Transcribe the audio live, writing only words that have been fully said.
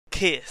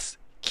kiss.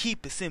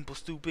 Keep it simple,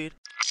 stupid.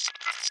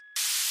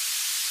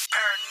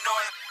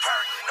 Paranoid.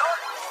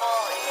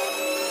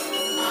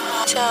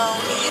 Tell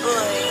me, boy.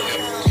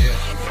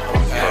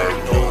 I'm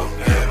paranoid.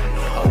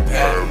 I'm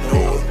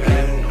paranoid.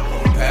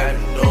 I'm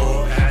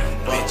paranoid.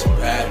 Bitch, I'm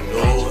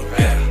paranoid.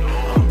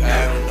 I'm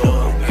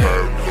paranoid. I'm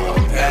paranoid.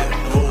 I'm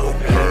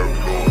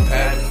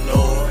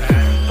paranoid.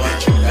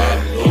 Bitch, I'm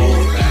paranoid.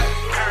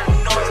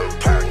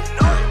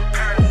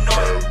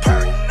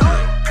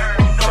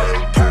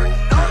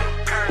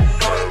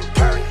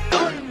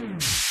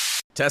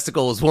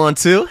 Testicles, 1,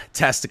 2,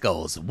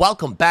 testicles.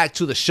 Welcome back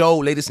to the show,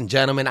 ladies and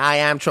gentlemen. I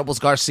am Trebles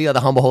Garcia, the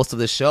humble host of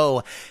this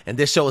show, and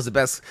this show is the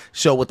best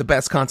show with the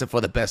best content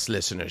for the best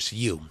listeners,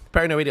 you.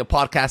 Paranoid Radio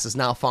Podcast is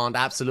now found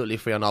absolutely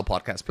free on all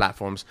podcast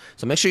platforms,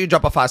 so make sure you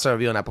drop a 5-star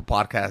review on Apple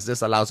Podcasts.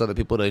 This allows other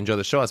people to enjoy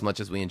the show as much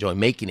as we enjoy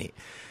making it.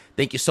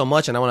 Thank you so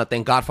much, and I want to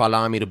thank God for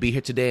allowing me to be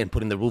here today and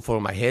putting the roof over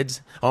my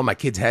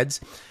kids' heads,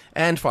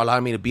 and for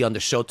allowing me to be on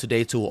the show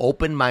today to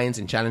open minds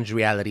and challenge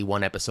reality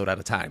one episode at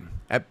a time.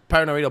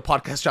 Paranoid Radio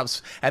Podcast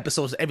drops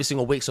episodes every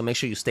single week, so make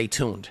sure you stay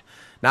tuned.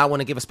 Now I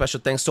want to give a special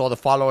thanks to all the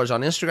followers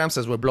on Instagram,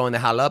 since we're blowing the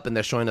hell up and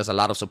they're showing us a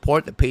lot of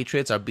support. The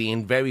Patriots are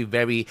being very,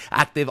 very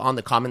active on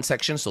the comment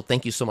section, so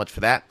thank you so much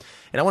for that.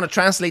 And I want to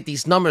translate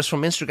these numbers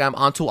from Instagram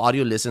onto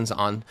audio listens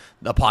on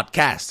the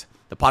podcast.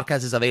 The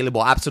podcast is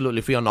available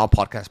absolutely free on all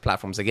podcast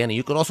platforms again, and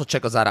you can also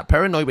check us out at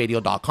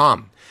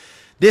paranoidradio.com.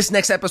 This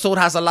next episode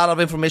has a lot of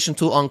information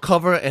to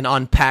uncover and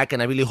unpack,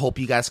 and I really hope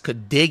you guys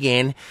could dig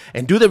in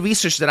and do the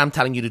research that I'm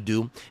telling you to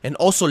do, and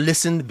also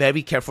listen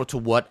very careful to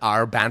what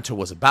our banter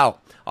was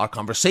about, our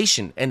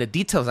conversation, and the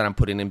details that I'm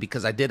putting in,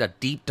 because I did a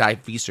deep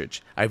dive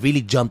research. I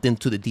really jumped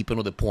into the deep end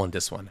of the pool on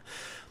this one.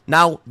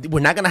 Now, we're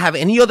not going to have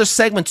any other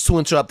segments to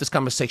interrupt this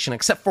conversation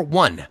except for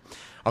one,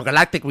 our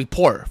Galactic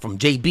Report from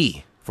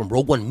JB from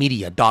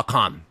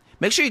RogueOneMedia.com.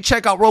 Make sure you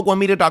check out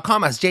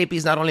RogueOneMedia.com, as JP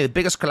is not only the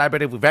biggest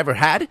collaborator we've ever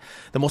had,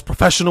 the most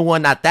professional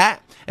one at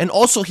that, and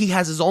also he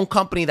has his own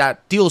company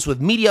that deals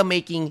with media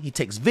making. He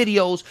takes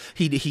videos.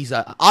 He's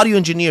an audio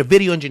engineer,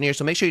 video engineer,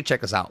 so make sure you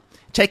check us out.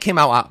 Check him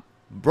out at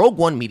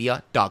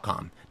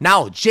RogueOneMedia.com.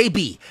 Now,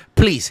 JB,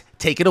 please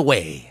take it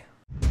away.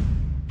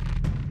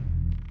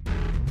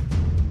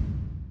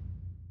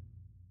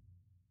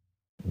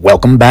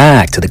 Welcome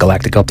back to the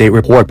Galactic Update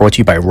Report, brought to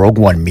you by Rogue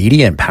One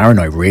Media and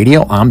Paranoid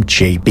Radio. I'm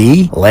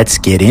JB. Let's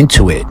get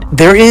into it.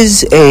 There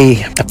is a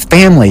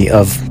family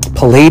of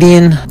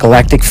Palladian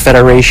Galactic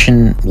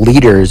Federation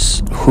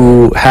leaders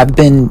who have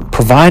been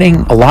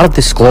providing a lot of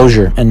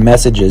disclosure and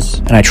messages,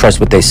 and I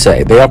trust what they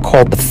say. They are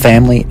called the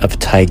Family of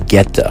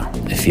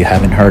Taygeta, if you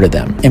haven't heard of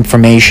them.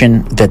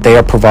 Information that they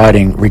are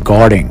providing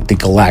regarding the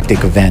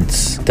galactic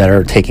events that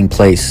are taking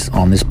place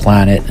on this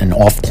planet and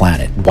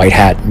off-planet, White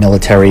Hat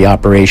military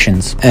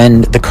operations,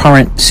 and the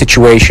current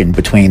situation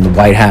between the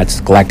White Hats,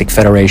 the Galactic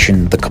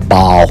Federation, the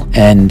Cabal,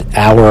 and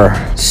our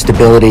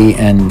stability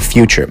and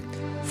future.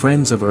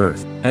 Friends of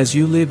Earth, as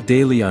you live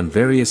daily on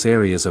various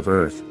areas of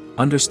Earth,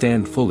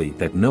 understand fully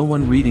that no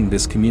one reading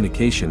this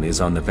communication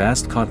is on the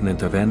vast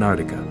continent of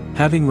Antarctica.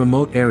 Having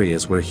remote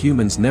areas where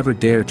humans never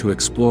dare to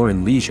explore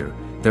in leisure,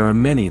 there are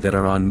many that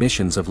are on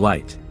missions of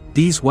light.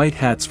 These White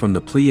Hats from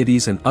the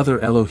Pleiades and other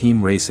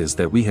Elohim races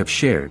that we have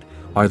shared,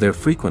 are there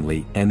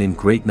frequently and in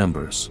great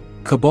numbers.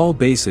 Cabal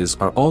bases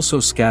are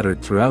also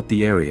scattered throughout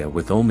the area,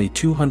 with only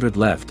 200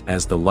 left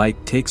as the light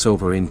takes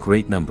over in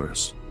great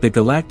numbers. The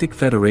Galactic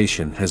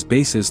Federation has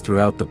bases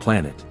throughout the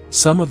planet.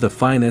 Some of the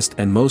finest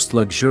and most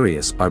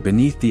luxurious are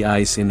beneath the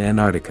ice in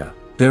Antarctica.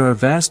 There are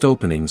vast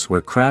openings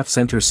where crafts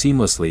enter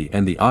seamlessly,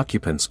 and the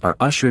occupants are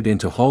ushered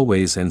into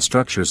hallways and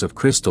structures of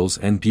crystals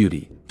and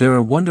beauty. There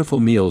are wonderful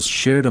meals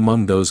shared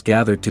among those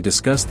gathered to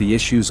discuss the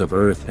issues of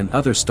Earth and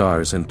other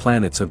stars and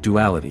planets of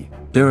duality.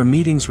 There are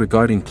meetings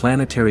regarding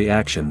planetary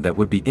action that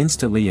would be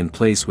instantly in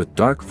place, with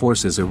dark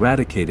forces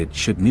eradicated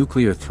should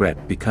nuclear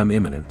threat become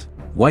imminent.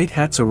 White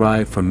Hats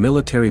arrive from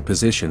military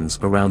positions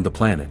around the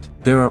planet.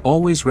 There are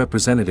always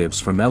representatives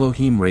from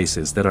Elohim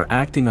races that are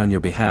acting on your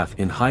behalf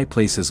in high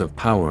places of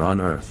power on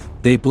Earth.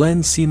 They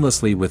blend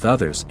seamlessly with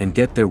others and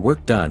get their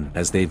work done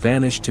as they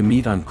vanish to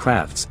meet on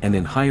crafts and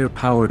in higher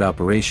powered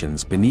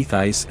operations beneath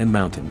ice and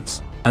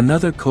mountains.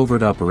 Another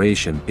covert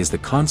operation is the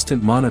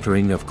constant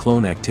monitoring of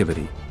clone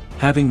activity.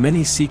 Having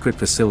many secret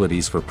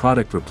facilities for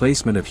product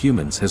replacement of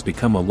humans has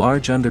become a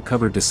large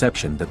undercover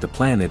deception that the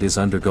planet is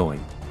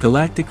undergoing.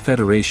 Galactic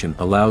Federation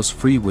allows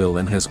free will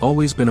and has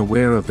always been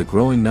aware of the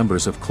growing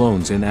numbers of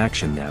clones in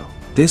action now.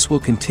 This will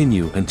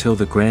continue until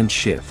the grand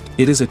shift.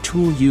 It is a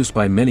tool used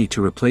by many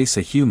to replace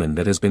a human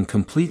that has been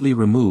completely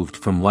removed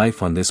from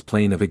life on this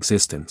plane of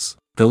existence.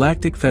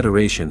 Galactic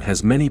Federation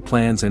has many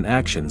plans and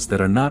actions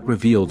that are not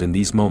revealed in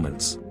these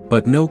moments,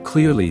 but know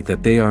clearly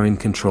that they are in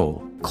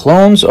control.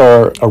 Clones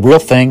are a real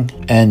thing,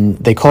 and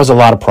they cause a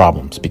lot of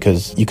problems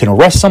because you can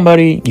arrest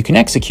somebody, you can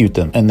execute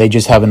them, and they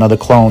just have another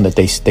clone that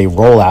they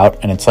roll out,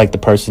 and it's like the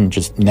person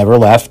just never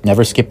left,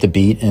 never skipped a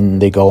beat,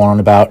 and they go on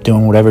about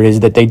doing whatever it is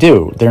that they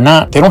do. They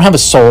don't have a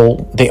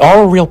soul. They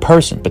are a real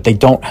person, but they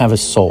don't have a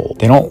soul.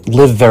 They don't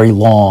live very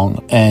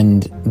long,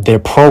 and they're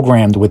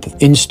programmed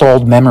with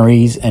installed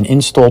memories and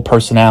installed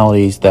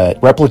personalities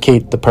that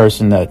replicate the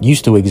person that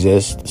used to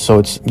exist,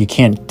 so you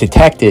can't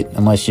detect it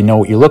unless you know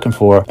what you're looking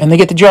for, and they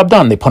get the job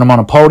done. They put them on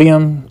a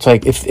podium. It's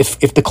like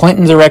if the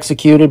Clintons are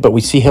executed, but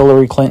we see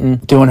Hillary Clinton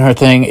doing her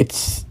thing,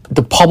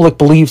 the public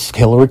believes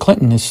Hillary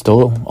Clinton is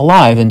still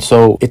alive, and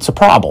so it's a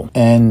problem.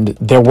 And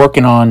they're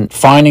working on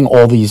finding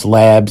all these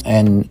labs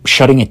and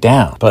shutting it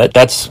down. But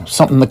that's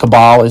something the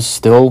Cabal is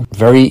still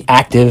very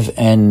active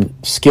and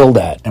skilled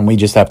at, and we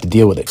just have to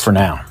deal with it for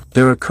now.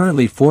 There are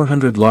currently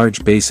 400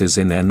 large bases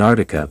in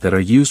Antarctica that are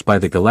used by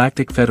the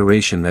Galactic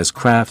Federation as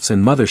crafts,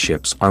 and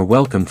motherships are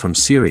welcomed from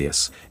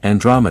Sirius,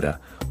 Andromeda,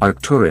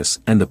 Arcturus,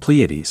 and the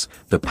Pleiades.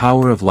 The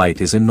power of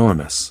light is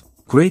enormous.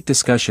 Great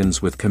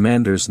discussions with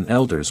commanders and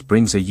elders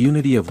brings a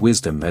unity of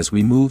wisdom as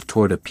we move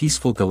toward a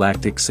peaceful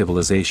galactic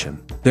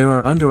civilization. There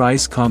are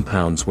under-ice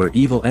compounds where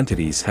evil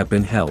entities have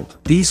been held.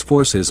 These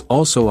forces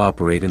also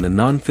operate in the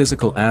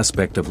non-physical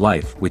aspect of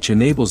life, which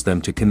enables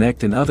them to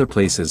connect in other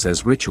places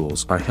as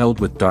rituals are held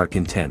with dark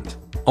intent.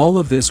 All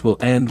of this will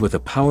end with a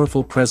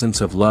powerful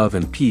presence of love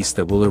and peace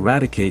that will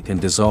eradicate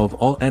and dissolve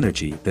all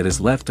energy that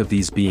is left of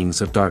these beings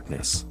of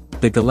darkness.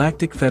 The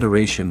Galactic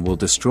Federation will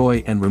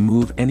destroy and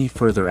remove any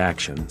further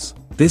actions.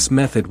 This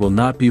method will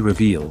not be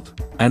revealed.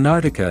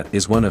 Antarctica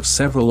is one of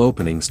several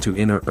openings to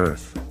inner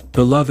Earth.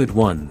 Beloved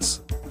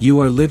ones, you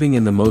are living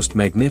in the most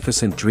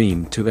magnificent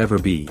dream to ever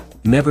be.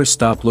 Never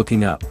stop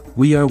looking up.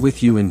 We are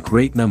with you in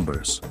great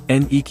numbers.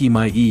 En iki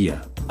mai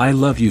ia. I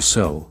love you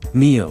so,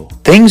 Neo.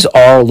 Things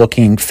are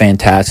looking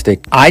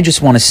fantastic. I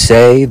just want to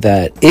say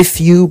that if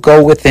you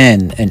go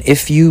within and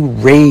if you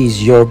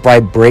raise your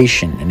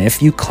vibration and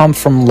if you come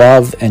from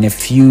love and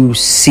if you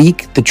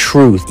seek the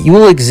truth, you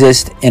will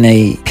exist in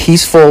a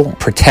peaceful,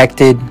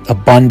 protected,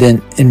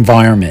 abundant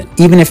environment.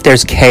 Even if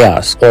there's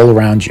chaos all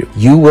around you,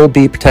 you will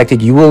be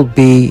protected. You will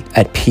be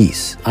at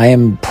peace. I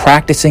am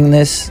practicing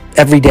this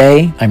every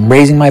day. I'm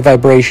raising my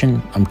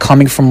vibration. I'm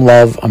coming from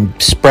love. I'm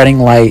spreading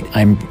light.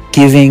 I'm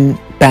giving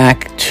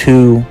back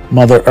to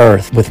Mother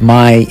Earth with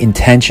my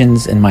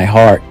intentions and my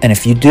heart. And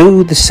if you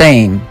do the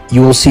same,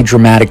 you will see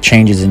dramatic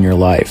changes in your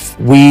life.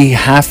 We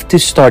have to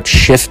start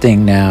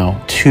shifting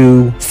now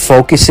to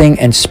focusing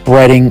and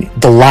spreading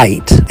the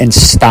light and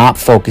stop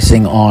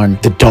focusing on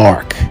the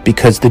dark,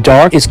 because the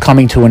dark is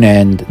coming to an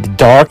end. The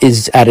dark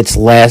is at its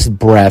last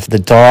breath. The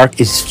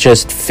dark is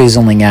just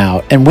fizzling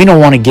out, and we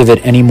don't want to give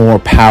it any more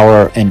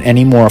power and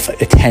any more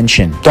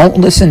attention. Don't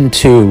listen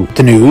to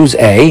the news,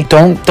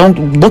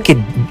 Don't look at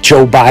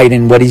Joe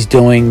Biden, what he's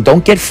doing.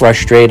 Don't get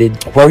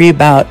frustrated. Worry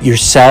about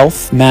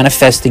yourself,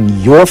 manifesting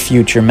your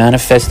future,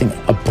 manifesting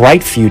a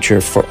bright future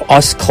for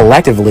us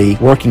collectively,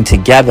 working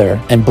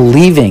together and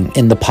believing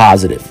in the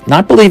positive.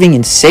 Not believing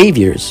in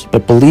saviors,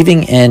 but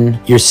believing in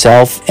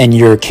yourself and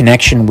your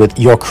connection with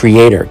your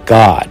creator,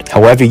 God.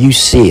 However you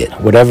see it,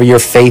 whatever your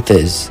faith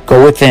is,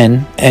 go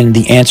within and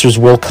the answers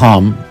will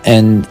come.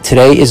 And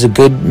today is a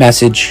good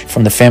message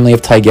from the family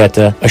of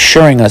Taygeta,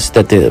 assuring us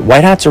that the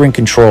White Hats are in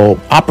control,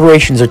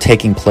 operations are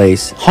taking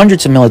place,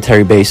 hundreds of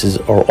military bases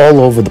are all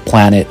over the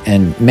planet,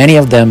 and many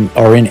of them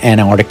are in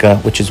Antarctica,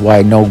 which is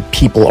why no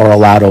people are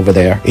allowed over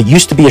there. It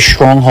used to be a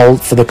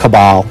stronghold for the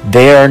Cabal.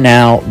 They are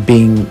now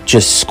being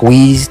just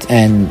squeezed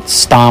and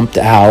stomped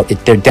out.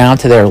 They're down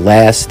to their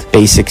last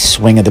basic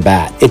swing of the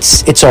bat.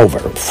 It's over,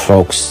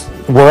 folks.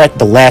 We're at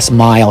the last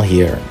mile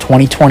here.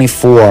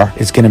 2024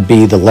 is going to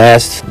be the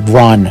last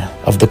run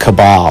of the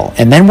Cabal.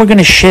 And then we're going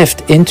to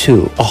shift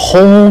into a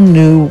whole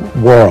new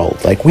world.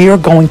 Like, we are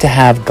going to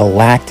have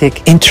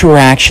galactic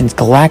interactions,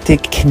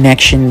 galactic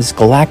connections,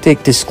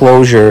 galactic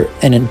disclosure,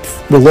 and in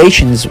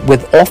relations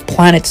with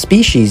off-planet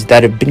species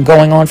that have been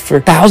going on for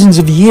thousands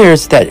of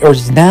years that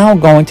is now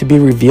going to be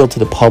revealed to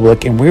the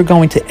public. And we're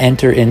going to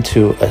enter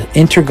into an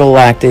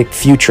intergalactic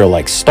future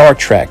like Star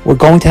Trek. We're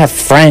going to have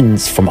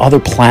friends from other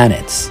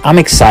planets. I'm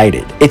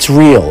excited. It's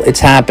real. It's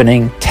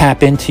happening.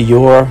 Tap into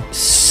your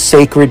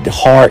sacred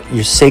heart,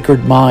 your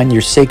sacred mind,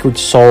 your sacred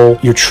soul,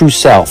 your true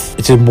self.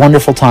 It's a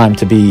wonderful time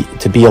to be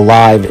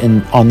alive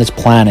on this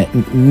planet.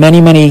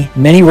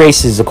 Many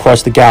races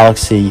across the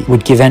galaxy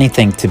would give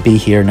anything to be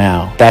here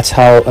now. That's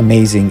how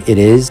amazing it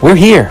is. We're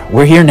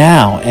here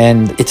now,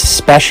 and it's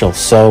special.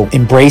 So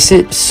embrace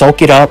it,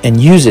 soak it up, and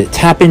use it.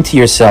 Tap into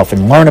yourself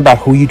and learn about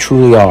who you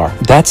truly are.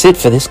 That's it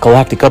for this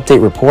Galactic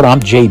Update Report. I'm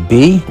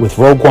JB with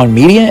Rogue One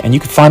Media, and you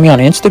can find me on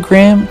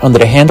Instagram under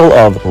the handle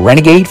of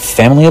Renegade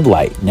Family of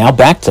Light. Now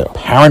back to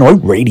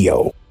Paranoid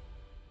Radio.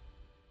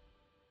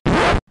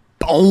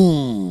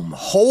 Boom.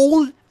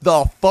 Hold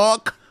the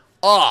fuck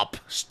up.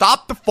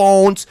 Stop the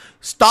phones.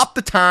 Stop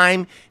the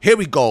time. Here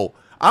we go.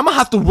 I'm going to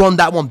have to run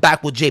that one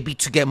back with JB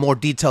to get more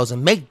details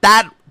and make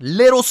that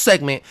little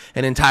segment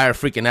an entire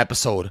freaking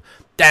episode.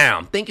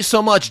 down. Thank you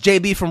so much,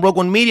 JB from Rogue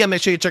One Media.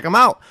 Make sure you check him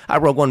out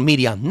at Rogue One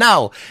Media.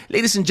 Now,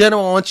 ladies and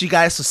gentlemen, I want you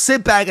guys to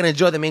sit back and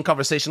enjoy the main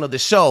conversation of the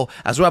show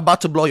as we're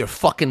about to blow your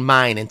fucking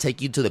mind and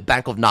take you to the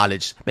bank of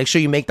knowledge. Make sure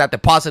you make that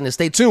deposit and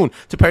stay tuned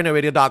to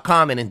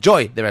ParanoidRadio.com and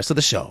enjoy the rest of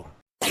the show.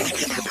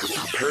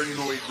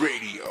 Paranoid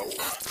Radio.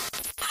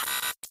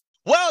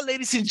 Well,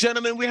 ladies and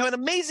gentlemen, we have an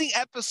amazing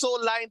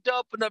episode lined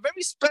up and a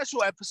very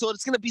special episode.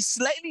 It's going to be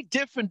slightly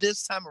different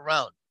this time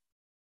around.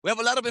 We have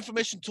a lot of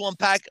information to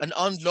unpack and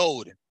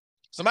unload.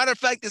 As a matter of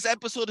fact, this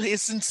episode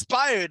is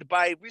inspired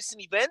by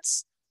recent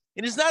events.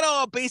 It is not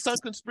all based on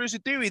conspiracy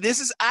theory.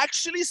 This is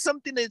actually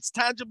something that's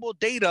tangible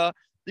data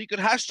that you could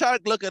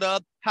hashtag look it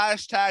up,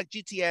 hashtag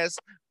GTS,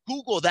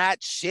 Google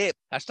that shit,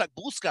 hashtag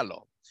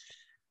búscalo.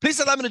 Please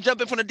allow me to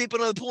jump in from the deep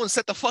end of the pool and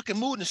set the fucking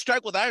mood and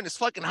strike with iron is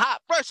fucking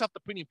hot, fresh off the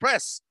printing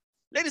press.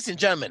 Ladies and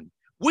gentlemen,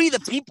 we the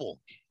people,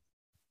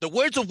 the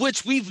words of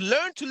which we've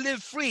learned to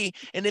live free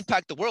and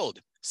impact the world,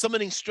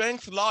 summoning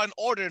strength, law, and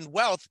order and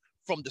wealth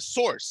from the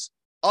source,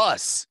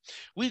 us.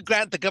 We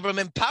grant the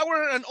government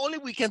power and only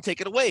we can take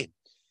it away.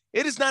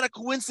 It is not a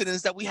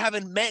coincidence that we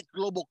haven't met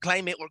global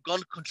climate or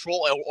gun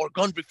control or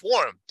gun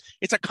reform.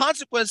 It's a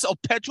consequence of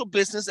petrol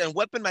business and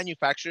weapon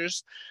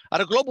manufacturers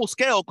at a global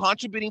scale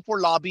contributing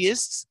for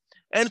lobbyists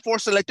and for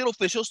selected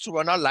officials to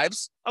run our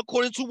lives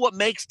according to what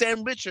makes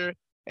them richer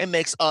and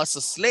makes us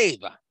a slave.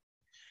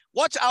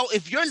 Watch out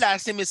if your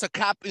last name is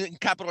in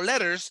capital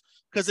letters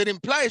because it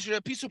implies you're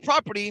a piece of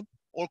property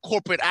or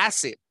corporate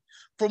asset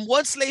from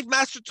one slave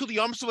master to the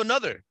arms of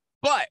another.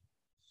 But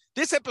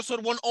this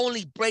episode won't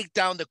only break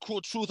down the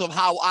cruel truth of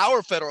how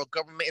our federal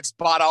government is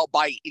bought out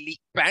by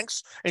elite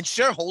banks and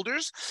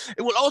shareholders.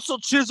 It will also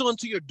chisel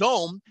into your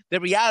dome the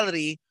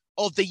reality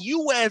of the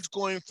U.S.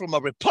 going from a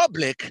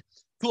republic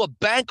to a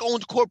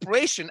bank-owned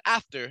corporation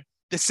after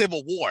the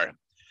Civil War.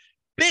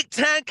 Big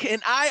Tank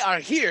and I are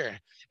here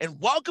and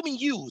welcoming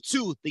you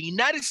to the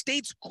United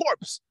States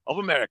Corps of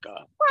America.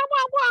 Wah,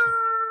 wah,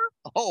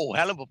 wah. Oh,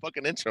 hell of a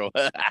fucking intro.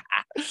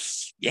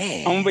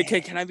 Yeah. But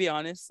can I be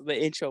honest? The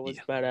intro was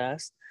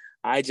badass.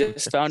 I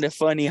just found it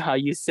funny how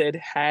you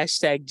said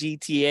hashtag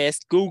GTS,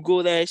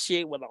 Google that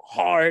shit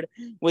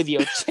with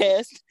your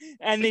chest,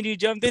 and then you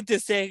jumped into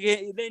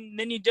second,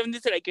 then you jumped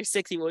into like your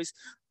sexy voice,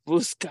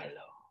 búscalo.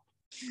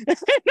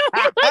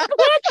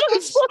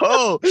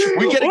 Oh,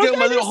 we gotta give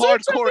him a little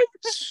hardcore.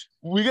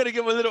 We gotta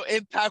give him a little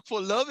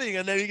impactful loving,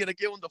 and then we're gonna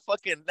give him the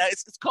fucking.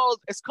 It's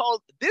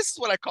called. This is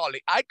what I call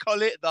it. I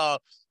call it the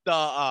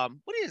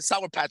what is it,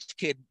 Sour Patch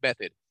Kid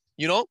method.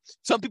 You know,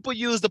 some people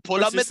use the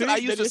pull-up method. I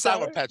use the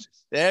Sour Patch.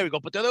 There we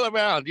go. But the other way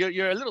around,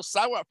 you're a little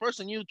sour at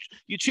first, and you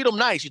treat them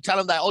nice. You tell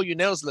them that, oh, your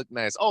nails look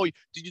nice. Oh,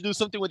 did you do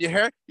something with your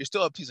hair? You're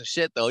still a piece of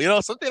shit, though. You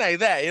know, something like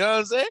that. You know what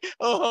I'm saying?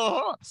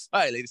 Oh. All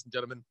right, ladies and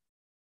gentlemen.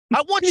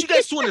 I want you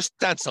guys to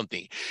understand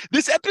something.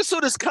 This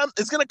episode is going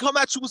to come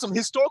at you with some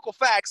historical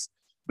facts,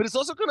 but it's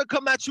also going to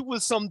come at you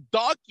with some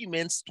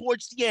documents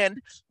towards the end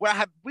where I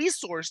have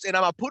resourced and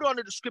I'm going to put it on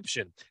the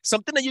description.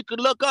 Something that you can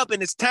look up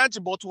and it's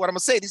tangible to what I'm going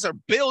to say. These are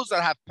bills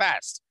that have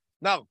passed.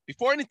 Now,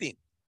 before anything,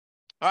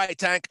 all right,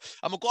 Tank,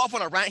 I'm going to go off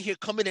on a rant here.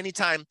 Come in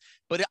anytime,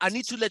 but I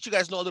need to let you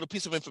guys know a little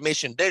piece of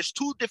information. There's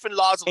two different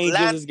laws of Angels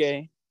land. is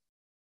gay.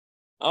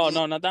 Oh,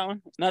 no, not that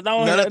one. Not that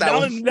one. No, not that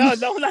one. No,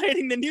 that one not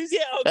hitting the news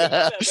yet. Okay,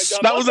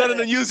 that was not in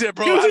the news yet,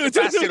 bro. I haven't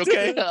passed it,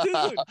 okay?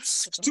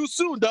 Too Too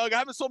soon, dog. I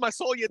haven't sold my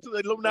soul yet to the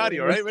Illuminati,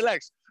 all right?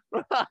 Relax.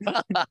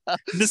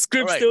 The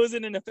script right. still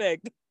isn't in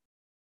effect.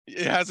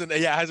 It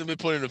hasn't been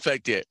put in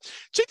effect yet.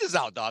 Check this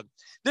out, dog.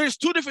 There's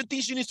two different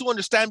things you need to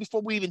understand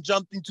before we even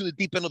jump into the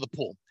deep end of the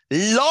pool.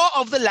 Law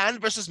of the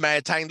land versus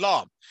maritime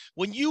law.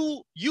 When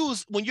you're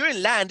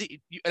in land,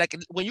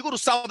 when you go to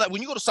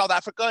South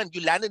Africa and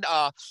you land in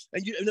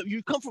and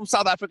you come from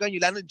South Africa and you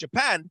land in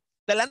Japan,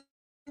 the land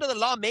of the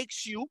law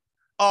makes you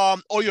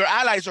or your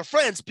allies or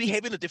friends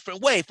behave in a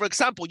different way. For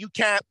example, you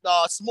can't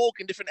smoke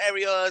in different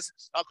areas.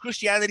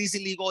 Christianity is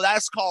illegal.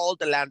 That's called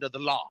the land of the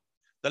law.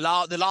 The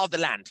law of the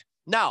land.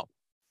 Now,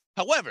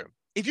 however,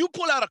 if you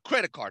pull out a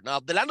credit card, now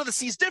the land of the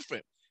sea is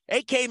different,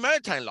 aka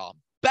maritime law,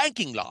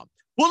 banking law.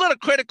 Pull out a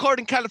credit card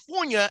in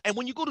California, and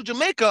when you go to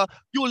Jamaica,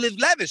 you will live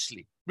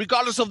lavishly,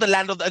 regardless of the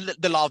land of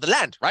the law of the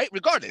land, right?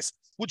 Regardless.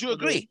 Would you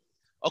agree?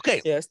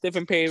 Okay. Yes,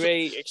 different pay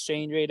rate,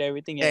 exchange rate,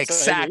 everything. Yes,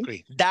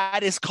 exactly.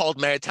 That is called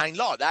maritime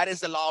law. That is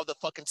the law of the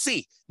fucking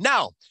sea.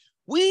 Now,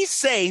 we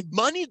say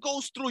money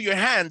goes through your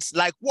hands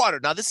like water.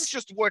 Now, this is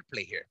just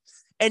wordplay here.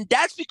 And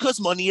that's because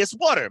money is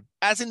water.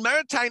 As in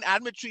maritime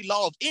admiralty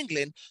law of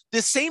England,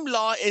 the same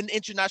law in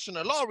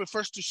international law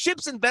refers to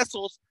ships and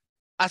vessels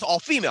as all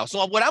female.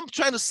 So what I'm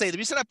trying to say, the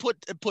reason I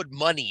put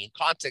money in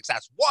context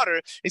as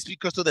water is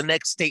because of the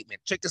next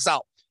statement. Check this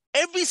out.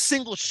 Every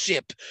single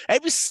ship,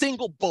 every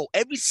single boat,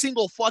 every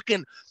single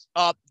fucking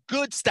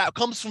goods that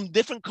comes from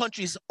different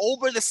countries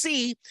over the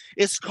sea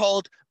is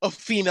called a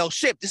female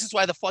ship. This is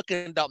why the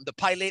fucking the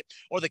pilot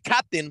or the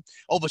captain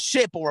of a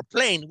ship or a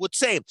plane would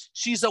say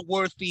she's a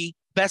worthy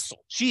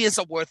vessel. She is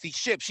a worthy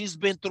ship. She's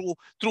been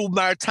through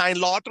maritime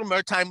law, through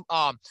maritime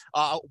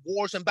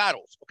wars and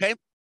battles. Okay.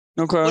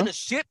 Okay.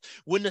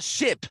 When a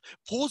ship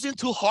pulls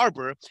into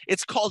harbor,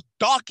 it's called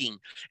docking,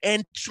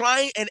 and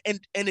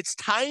it's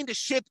tying the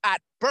ship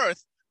at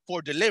berth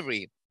for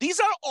delivery. These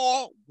are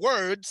all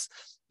words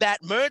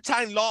that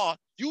maritime law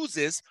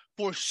uses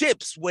for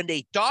ships. When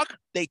they dock,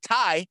 they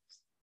tie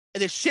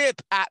the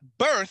ship at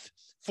berth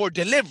for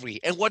delivery.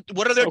 And what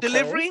are they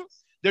delivering?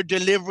 They're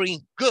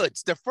delivering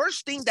goods. The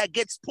first thing that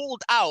gets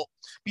pulled out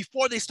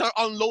before they start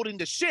unloading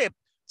the ship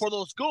for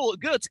those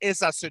goods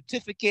is a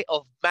certificate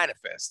of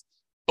manifest.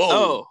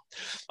 Boom.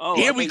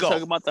 Here we go.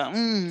 Talking about the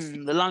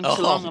long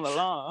shalong of the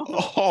law.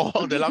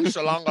 The long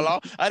shalong of the law.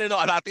 I didn't know.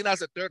 I think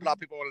that's the third law.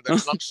 People want the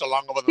long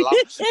shalong of the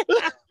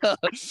law.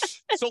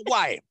 So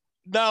why?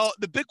 Now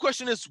the big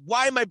question is,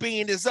 why am I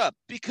bringing this up?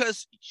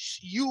 Because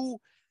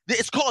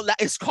it's called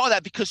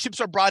that because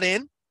ships are brought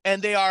in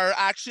and they are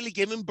actually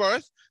giving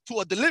birth to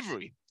a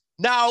delivery.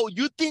 Now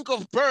you think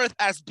of birth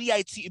as birth,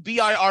 trch.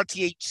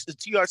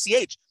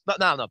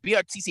 No,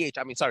 brtch.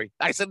 I mean, sorry,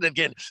 I said it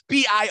again.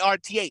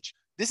 birth.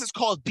 This is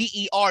called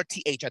berth. I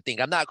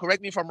think. I'm not.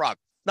 Correct me if I'm wrong.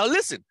 Now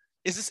listen,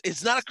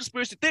 it's not a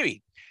conspiracy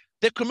theory.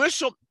 The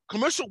commercial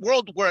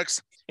world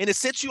works, and it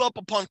sets you up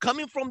upon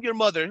coming from your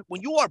mother.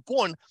 When you are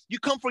born, you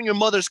come from your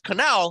mother's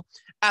canal.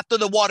 After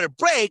the water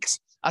breaks,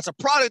 as a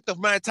product of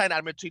maritime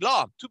admiralty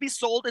law, to be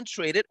sold and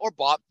traded or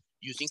bought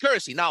using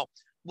currency. Now,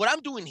 what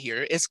I'm doing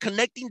here is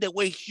connecting the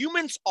way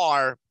humans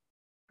are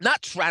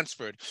not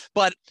transferred,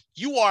 but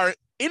you are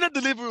in a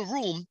delivery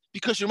room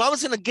because your mom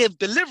is going to give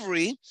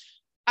delivery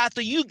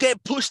after you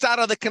get pushed out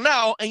of the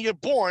canal and you're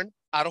born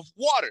out of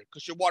water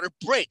because your water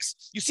breaks.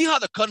 You see how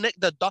the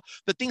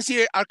things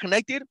here are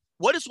connected?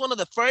 What is one of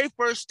the very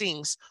first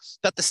things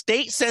that the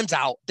state sends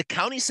out, the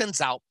county sends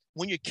out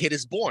when your kid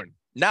is born?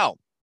 Now,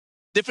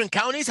 different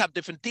counties have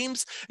different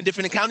themes, and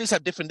different counties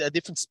have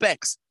different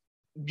specs.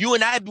 You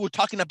and I were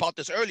talking about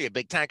this earlier,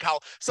 Big Tank, how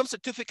some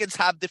certificates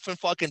have different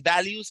fucking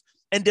values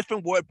and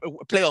different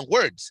play on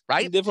words,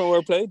 right? Different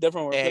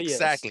wordplay.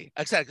 Exactly.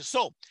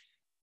 So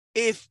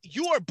if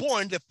you are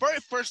born, the very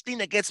first thing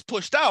that gets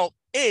pushed out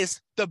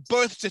is the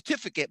birth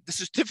certificate, the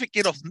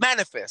certificate of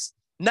manifest.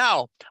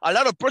 Now, a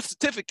lot of birth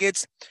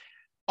certificates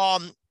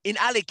in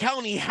LA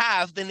County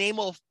have the name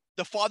of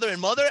the father and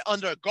mother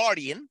under a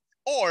guardian,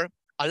 or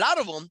a lot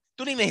of them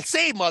don't even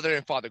say mother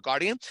and father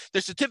guardian.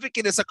 The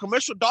certificate is a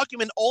commercial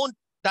document owned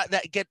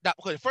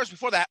first.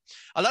 Before that,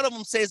 a lot of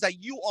them says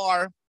that you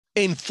are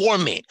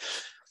informant.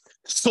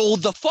 So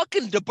the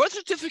birth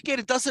certificate,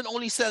 it doesn't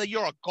only say that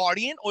you're a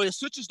guardian, or it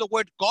switches the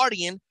word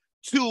guardian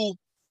to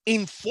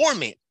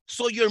informant.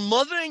 So your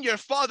mother and your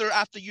father,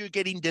 after you're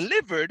getting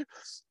delivered,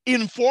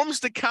 informs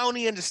the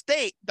county and the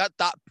state that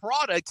that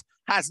product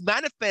has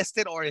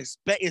manifested or is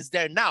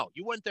there now.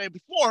 You weren't there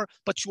before,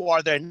 but you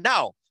are there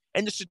now.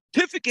 And the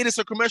certificate is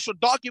a commercial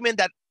document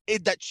that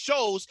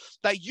shows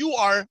that you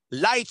are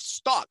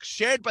livestock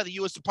shared by the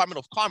U.S. Department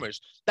of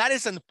Commerce. That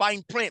is in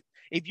fine print.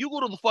 If you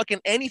go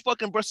to any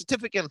birth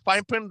certificate and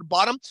fine print at the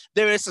bottom,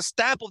 there is a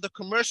stamp of the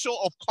Commercial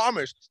of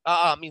Commerce.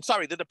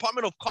 The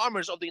Department of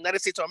Commerce of the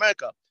United States of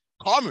America.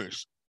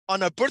 Commerce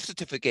on a birth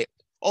certificate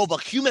of a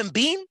human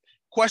being?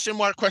 Question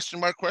mark, question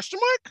mark, question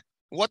mark?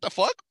 What the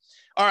fuck?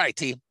 All right,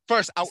 T.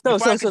 First,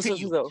 before I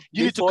continue,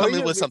 you need to come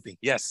in with something.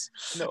 Yes.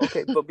 No,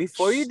 okay. But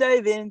before you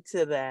dive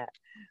into that,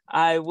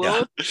 I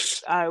will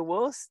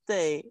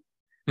state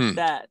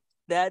that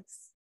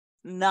that's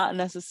not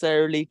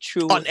necessarily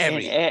true on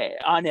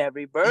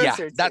every birth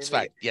certificate. That's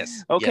right.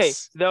 Yes. Okay.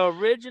 Yes. The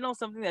original,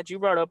 something that you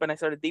brought up, and I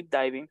started deep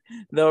diving.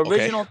 The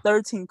original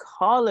 13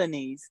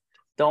 colonies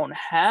don't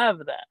have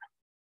that.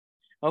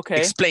 Okay.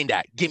 Explain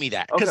that. Give me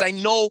that, because I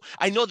know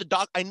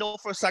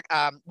for a sec.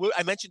 I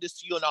mentioned this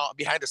to you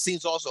behind the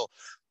scenes also.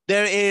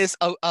 There is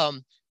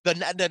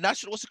the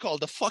national, what's it called?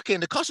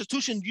 The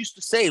Constitution used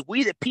to say,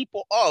 we the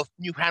people of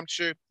New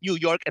Hampshire, New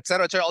York,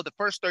 etc., all the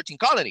first 13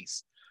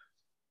 colonies.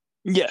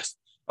 Yes.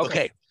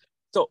 Okay.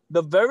 So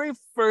the very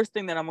first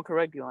thing that I'm gonna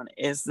correct you on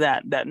is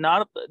that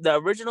not the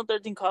original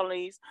 13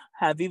 colonies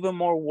have even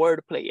more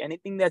wordplay.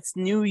 Anything that's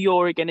New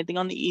York, anything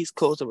on the East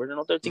Coast,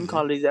 original 13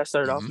 colonies that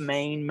started off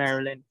Maine,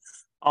 Maryland,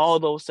 all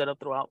those set up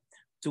throughout,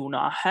 do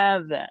not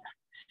have that.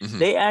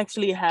 They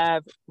actually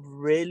have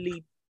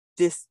really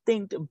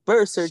distinct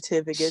birth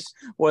certificates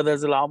where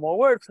there's a lot more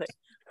wordplay.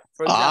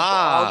 For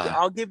example,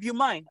 I'll give you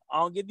mine.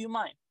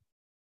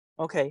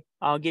 Okay,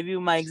 I'll give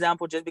you my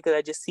example just because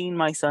I just seen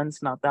my son's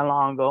not that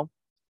long ago.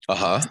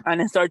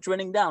 And it starts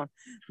running down.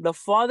 The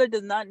father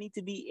does not need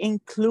to be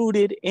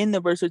included in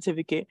the birth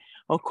certificate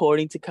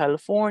according to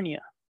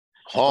California.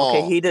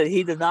 Okay,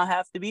 he does not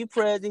have to be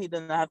present. He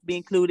does not have to be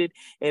included.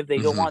 If they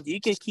don't want to,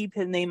 you can keep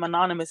his name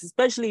anonymous,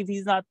 especially if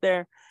he's not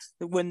there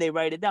when they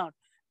write it down.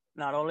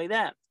 Not only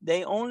that,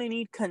 they only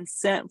need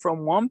consent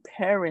from one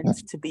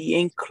parent to be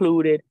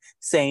included,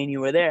 saying you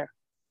were there.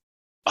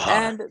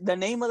 And the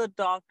name of the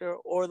doctor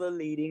or the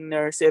leading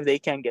nurse, if they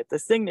can get the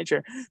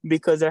signature,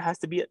 because there has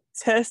to be a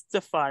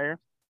testifier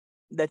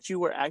that you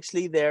were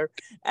actually there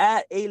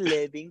at a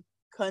living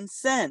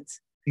consent.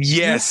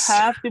 Yes, you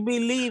have to be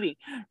living.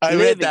 I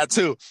read that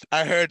too.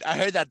 I heard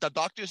that the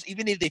doctors,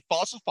 even if they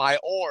falsify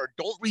or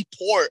don't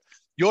report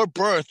your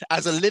birth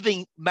as a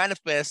living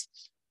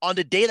manifest on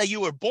the day that you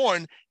were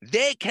born,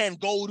 they can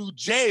go to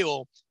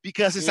jail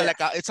because it's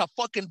it's a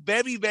fucking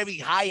very, very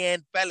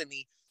high-end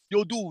felony.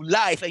 You'll do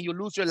life and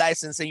you'll lose your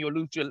license and you'll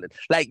lose your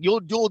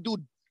you'll do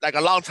like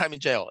a long time in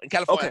jail in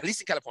California, at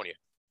least in California.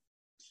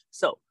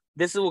 So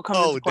this is what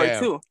comes into part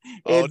two.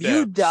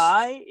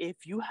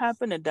 If you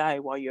happen to die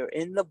while you're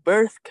in the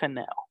birth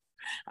canal,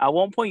 at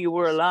one point you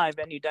were alive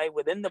and you died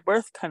within the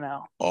birth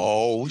canal.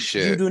 Oh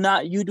shit!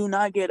 You do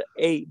not get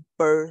a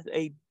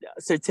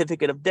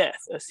certificate of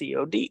death, a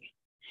COD.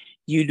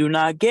 You do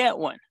not get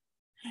one.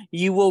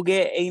 You will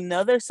get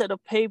another set of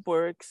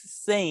paperwork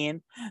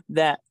saying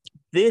that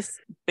this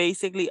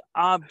basically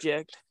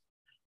object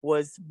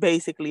was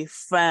basically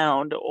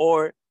found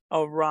or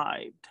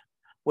arrived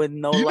with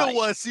no life. You know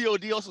what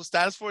COD also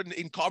stands for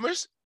in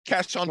commerce?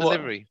 Cash on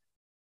delivery.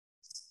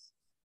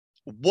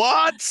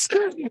 What?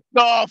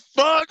 The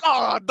fuck?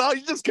 Oh, no,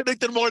 you just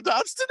connected more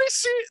dots to this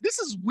shit. This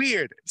is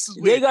weird.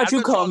 They got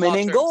you coming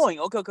and going.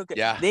 Okay.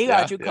 Yeah, they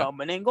got you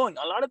coming and going.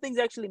 A lot of things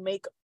actually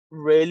make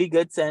really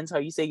good sense. How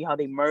you say how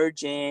they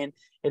merge in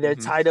and they're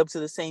tied up to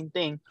the same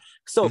thing.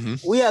 So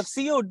we have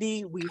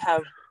COD, we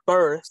have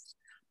birth.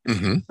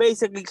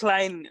 Basically,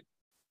 client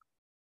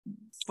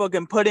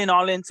fucking put in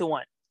all into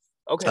one.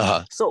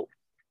 Okay. So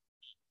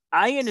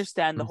I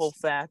understand the whole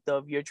fact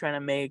of you're trying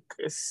to make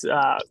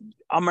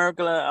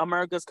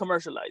America's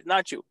commercialized,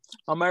 not you.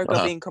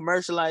 America being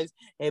commercialized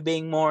and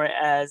being more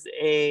as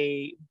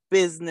a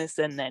business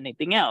than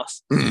anything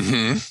else.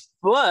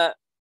 But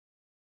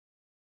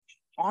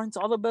aren't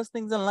all the best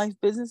things in life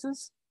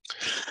businesses?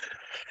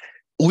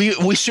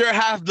 We sure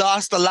have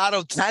lost a lot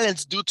of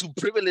talents due to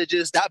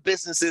privileges that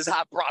businesses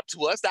have brought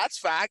to us. That's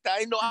fact.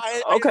 I know.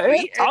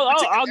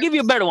 I'll give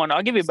you a better one.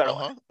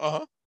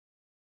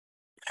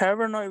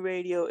 Paranoid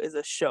Radio is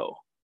a show.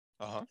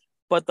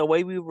 But the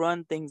way we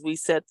run things, we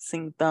set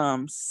things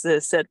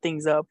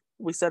up.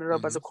 We set it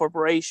up as a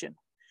corporation,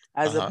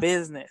 as a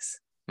business.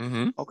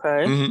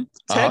 Okay.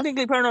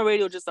 Technically, Paranoid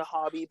Radio is just a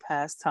hobby,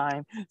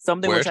 pastime,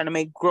 something we're trying to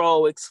make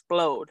grow,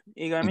 explode.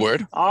 You know what I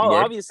mean?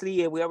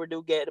 Obviously, if we ever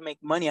do get to make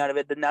money out of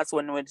it, then that's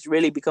when it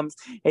really becomes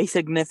a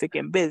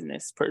significant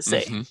business per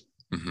se.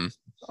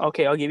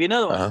 Okay, I'll give you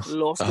another one.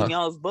 Los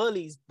Cuñados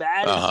Bullies,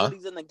 baddest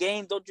bullies in the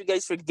game. Don't you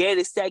guys forget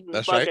it's tagging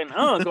fucking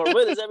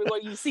gorillas everywhere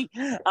you see.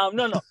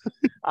 No.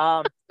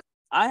 I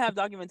have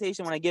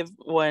documentation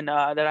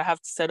that I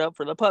have to set up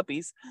for the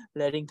puppies,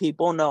 letting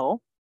people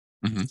know.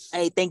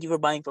 Hey, thank you for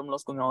buying from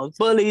Los Cuñados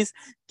Bullies,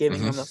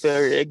 giving them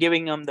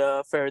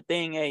the fair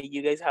thing. Hey,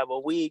 you guys have a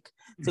week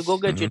to go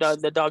get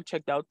the dog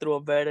checked out through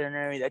a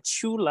veterinary that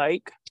you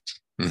like.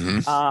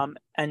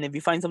 And if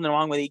you find something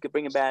wrong with it, you can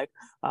bring it back.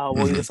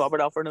 We'll either swap it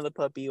out for another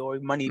puppy or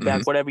money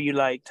back, whatever you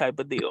like, type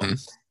of deal.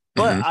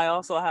 But I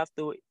also have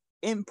to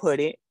input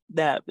it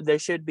that there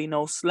should be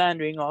no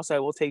slandering. Also, I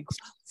will take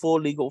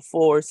full legal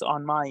force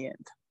on my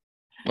end.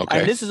 Okay.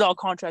 And this is all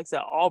contracts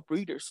that all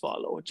breeders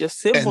follow. Just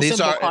simple, and these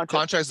simple are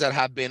contracts that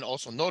have been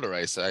also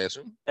notarized, I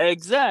assume.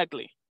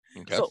 Exactly.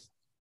 Okay. So,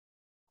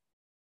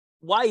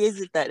 why is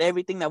it that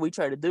everything that we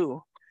try to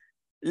do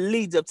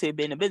leads up to it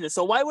being a business?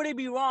 So why would it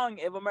be wrong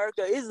if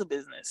America is a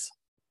business?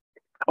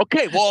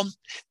 Okay, well,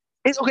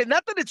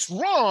 not that it's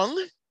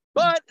wrong,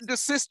 but the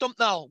system.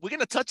 Now we're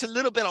gonna touch a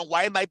little bit on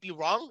why it might be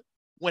wrong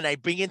when I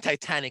bring in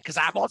Titanic, because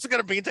I'm also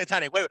gonna bring in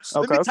Titanic. Wait,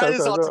 let me tie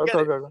this all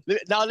together.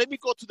 Now let me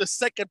go to the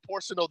second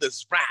portion of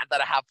this rant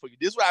that I have for you.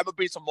 This is where I'm gonna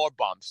bring some more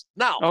bombs.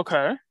 Now,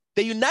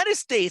 the United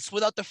States,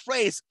 without the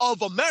phrase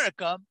 "of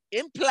America,"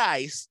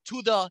 implies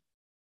to the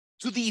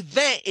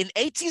event in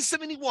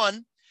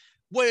 1871.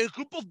 Where a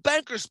group of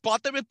bankers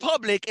bought the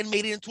republic and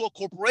made it into a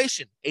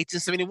corporation.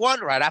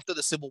 1871, right after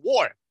the Civil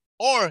War,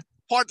 or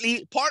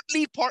partly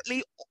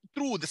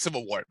through the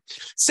Civil War.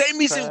 Same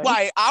reason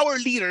why our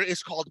leader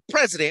is called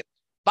president,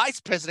 vice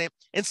president,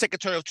 and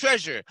secretary of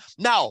treasury.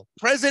 Now,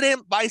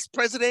 president, vice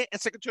president, and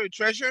secretary of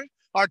treasury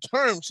are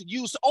terms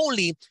used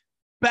only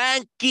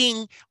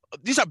banking.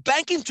 These are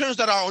banking terms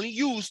that are only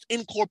used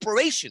in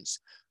corporations,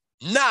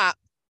 not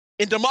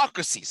in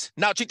democracies.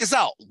 Now, check this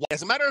out.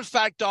 As a matter of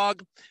fact,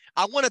 dog,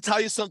 I want to tell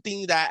you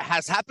something that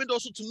has happened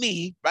also to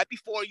me right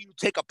before you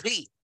take a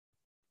plea.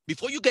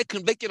 Before you get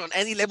convicted on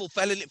any level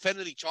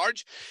felony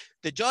charge,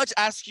 the judge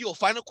asks you a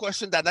final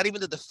question that not even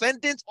the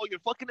defendant or your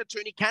fucking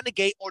attorney can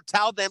negate or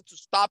tell them to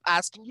stop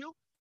asking you.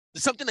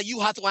 It's something that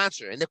you have to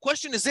answer. And the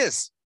question is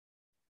this: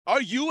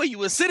 are you a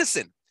U.S.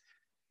 citizen?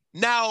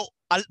 Now,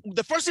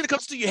 the first thing that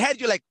comes to your head,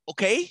 you're like,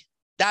 okay,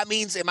 that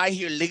means, am I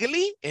here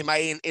legally? Am I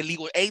an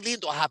illegal alien?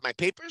 Do I have my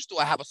papers? Do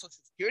I have a social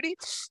security?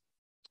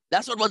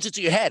 That's what runs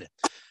into your head.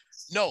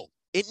 No,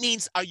 it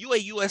means, are you a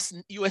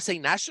USA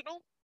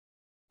national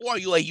or are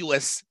you a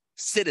U.S.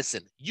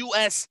 citizen?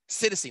 U.S.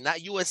 citizen,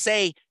 not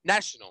USA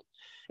national.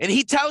 And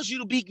he tells you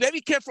to be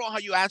very careful on how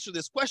you answer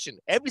this question.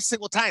 Every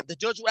single time, the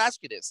judge will ask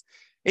you this.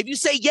 If you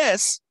say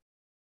yes,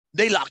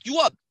 they lock you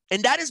up.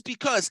 And that is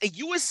because a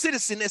U.S.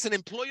 citizen is an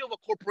employee of a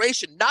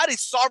corporation, not a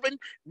sovereign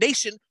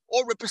nation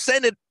or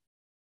representative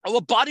of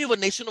a body of a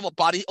nation, of a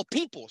body of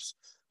peoples,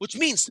 which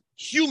means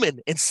human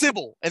and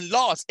civil and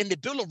laws and the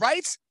Bill of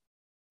Rights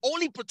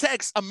only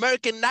protects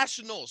American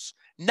nationals,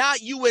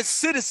 not U.S.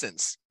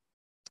 citizens.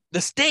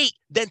 The state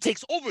then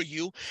takes over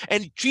you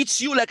and treats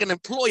you like an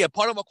employee, a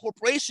part of a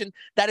corporation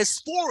that is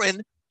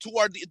foreign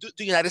toward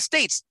the United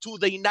States, to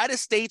the United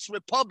States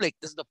Republic.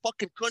 This is the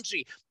fucking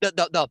country,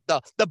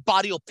 the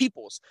body of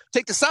peoples.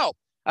 Take this out.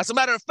 As a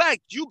matter of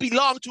fact, you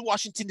belong to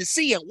Washington,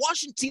 D.C., and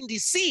Washington,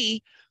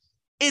 D.C.,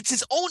 it's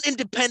its own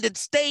independent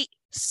state,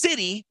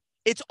 city,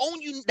 that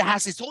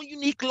has its own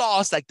unique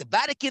laws, like the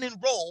Vatican in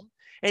Rome,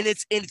 and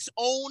it's in its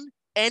own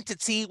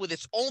entity with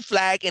its own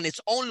flag and its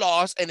own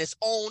laws and its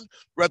own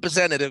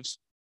representatives,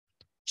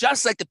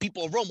 just like the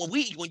people of Rome.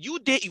 When you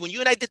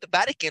and I did the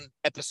Vatican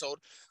episode,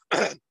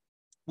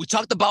 we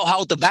talked about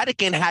how the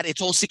Vatican had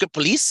its own secret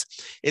police,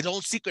 its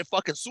own secret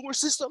fucking sewer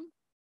system,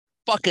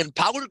 fucking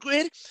power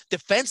grid,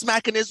 defense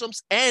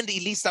mechanisms, and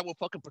elites that will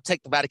fucking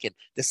protect the Vatican.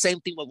 The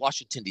same thing with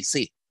Washington,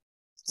 D.C.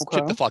 Okay.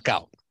 Trip the fuck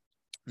out.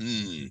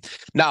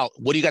 Now,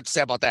 what do you got to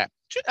say about that?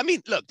 I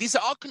mean, look, these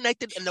are all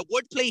connected, and the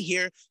wordplay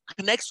here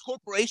connects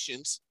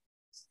corporations,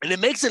 and it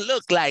makes it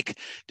look like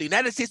the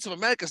United States of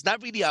America is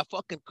not really a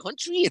fucking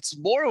country. It's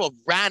more of a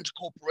brand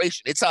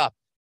corporation. It's a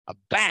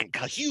bank,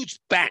 a huge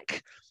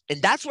bank.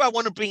 And that's where I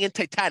want to bring in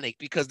Titanic,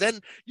 because then,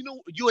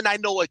 you and I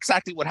know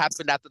exactly what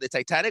happened after the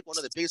Titanic, one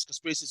of the biggest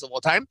conspiracies of all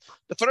time.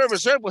 The Federal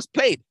Reserve was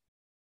paid.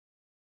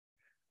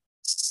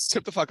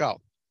 Trip the fuck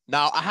out.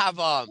 Now, I have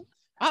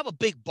a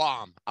big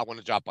bomb I want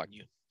to drop on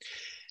you.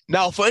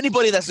 Now, for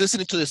anybody that's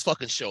listening to this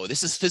fucking show,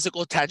 this is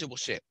physical, tangible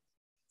shit.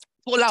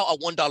 Pull out a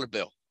 $1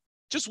 bill,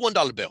 just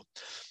 $1 bill.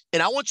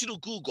 And I want you to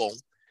Google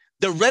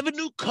the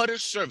Revenue Cutter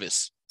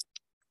Service.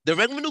 The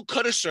Revenue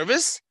Cutter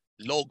Service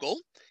logo.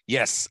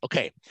 Yes.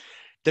 Okay.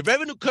 The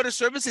Revenue Cutter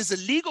Service is a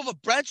league of a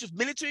branch of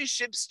military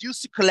ships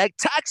used to collect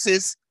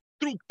taxes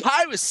through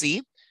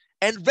piracy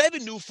and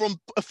revenue from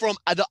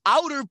the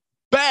outer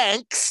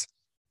banks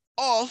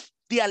of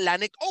the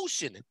Atlantic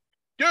Ocean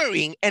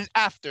during and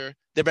after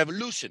the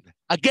Revolution.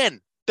 Again,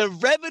 the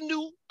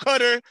Revenue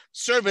Cutter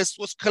Service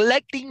was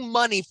collecting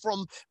money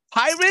from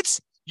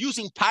pirates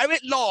using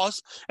pirate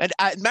laws and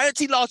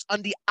maritime laws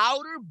on the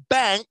outer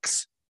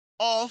banks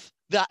of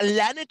the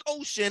Atlantic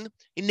Ocean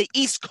in the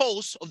East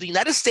Coast of the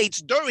United States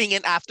during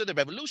and after the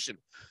Revolution.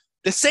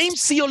 The same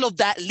seal of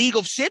that league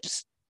of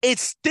ships,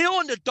 it's still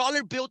on the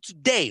dollar bill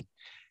today.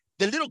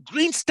 The little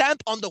green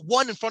stamp on the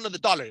one in front of the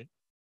dollar.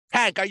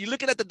 Hank, are you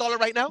looking at the dollar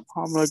right now?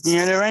 I'm looking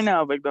at it right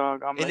now, big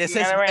dog. It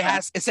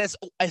says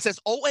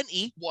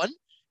ONE, one,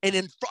 and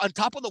then on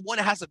top of the one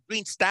it has a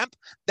green stamp.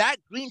 That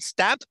green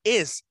stamp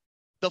is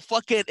the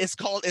fucking it's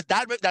called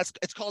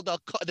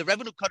the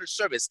Revenue Cutter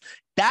Service.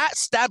 That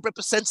stamp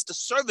represents the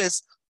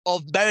service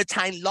of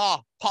maritime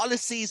law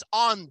policies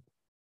on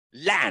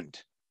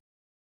land.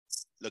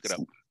 Look it up.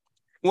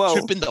 Well,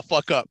 tripping the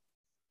fuck up.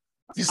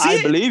 You see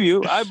I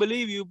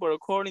believe you, but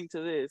according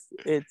to this,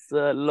 it's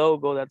the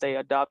logo that they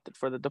adopted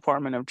for the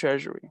Department of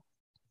Treasury.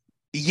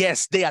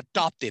 Yes, they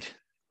adopted,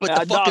 but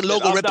the fucking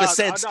logo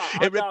represents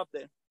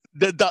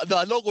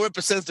the logo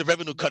represents the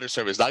Revenue Cutter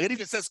Service. Now, it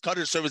even says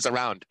Cutter Service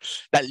around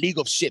that league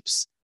of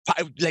ships,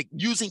 like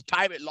using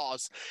pirate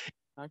laws.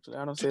 Actually,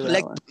 I don't see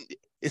that one.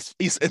 It's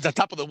the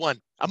top of the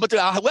one.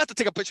 We'll have to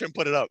take a picture and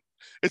put it up.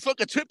 It's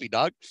fucking trippy,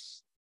 dog.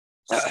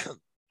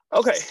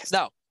 Okay.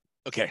 Now,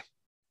 okay.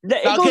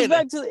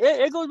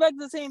 It goes back to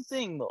the same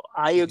thing, though.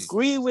 I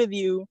agree with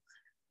you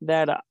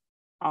that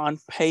on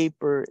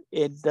paper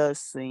it does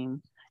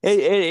seem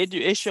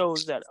it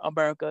shows that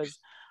America's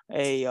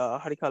a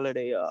how do you call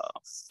it,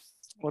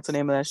 what's the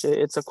name of that shit?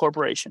 It's a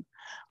corporation.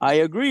 I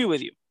agree with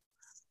you,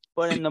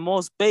 but in the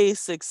most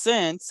basic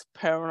sense,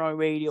 Paranoid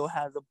Radio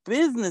has a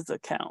business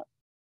account.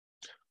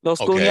 Los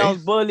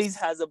Cuñados Bullies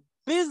has a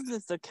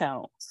business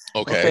account.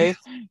 Okay.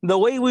 The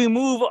way we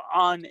move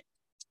on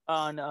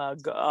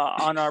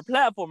our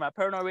platform at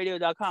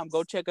paranoidradio.com,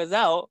 go check us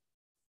out.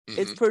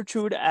 It's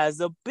portrayed as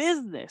a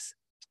business.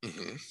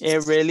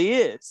 It really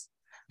is.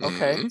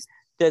 Okay.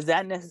 Does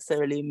that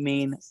necessarily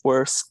mean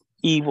we're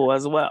evil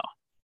as well?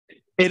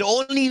 It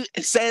only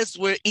says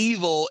we're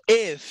evil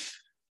if,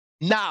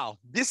 now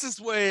this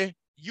is where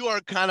you are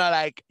kind of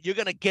like, you're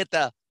gonna get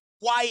the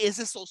why is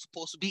it so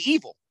supposed to be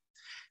evil?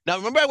 Now,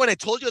 remember when I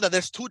told you that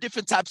there's two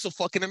different types of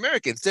fucking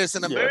Americans? There's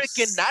an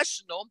American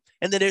national,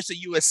 and then there's a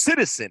U.S.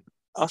 citizen,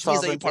 which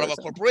means that you're part of a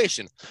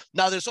corporation.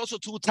 Now, there's also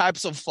two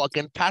types of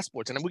fucking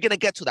passports, and we're going to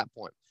get to that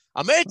point.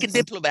 American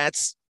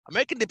diplomats,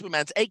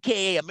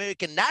 aka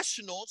American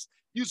nationals,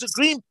 use a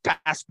green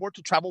passport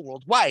to travel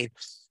worldwide,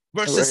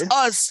 versus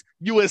us,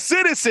 U.S.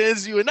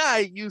 citizens, you and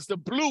I, use the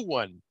blue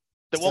one,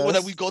 the one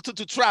that we go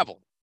to travel.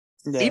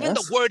 Yes. Even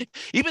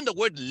the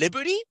word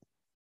liberty.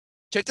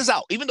 Check this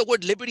out. Even the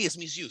word liberty is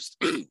misused.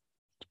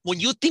 When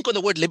you think of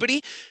the word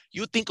liberty,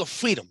 you think of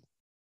freedom,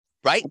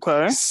 right?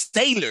 Okay.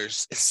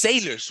 Sailors,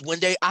 when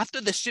they after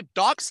the ship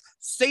docks,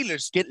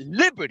 sailors get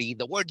liberty,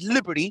 the word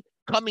liberty,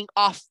 coming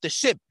off the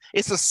ship.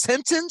 It's a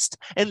sentenced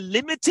and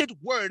limited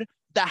word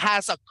that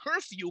has a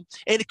curfew,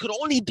 and it could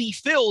only be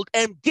filled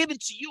and given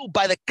to you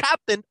by the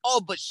captain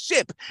of a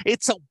ship.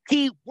 It's a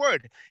key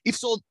word. If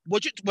so,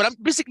 what I'm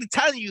basically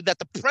telling you that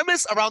the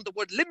premise around the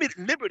word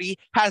liberty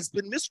has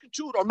been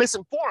misconstrued or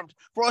misinformed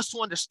for us to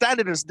understand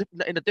it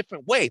in a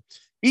different way.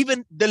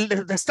 Even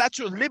the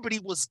Statue of Liberty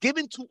was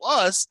given to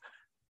us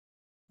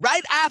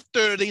right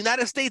after the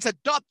United States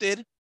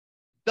adopted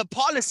the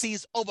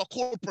policies of a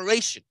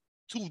corporation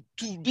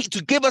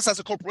to give us as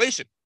a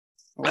corporation,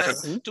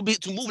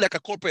 to move like a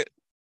corporate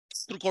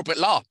through corporate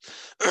law.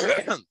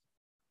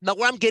 Now,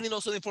 where I'm getting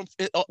also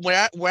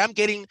where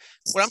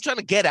I'm trying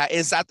to get at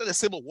is after the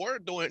Civil War,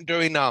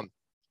 during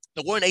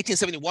the war in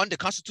 1871, the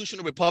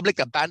Constitutional Republic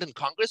abandoned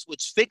Congress,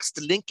 which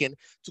fixed Lincoln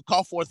to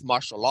call forth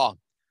martial law.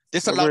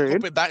 This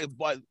allowed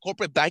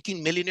corporate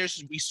banking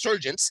millionaires'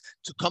 resurgence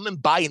to come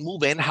and buy and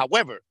move in.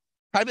 However,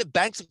 private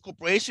banks and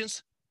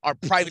corporations are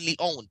privately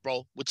owned,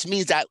 bro, which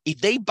means that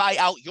if they buy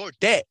out your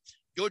debt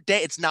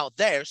is now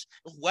theirs.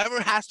 And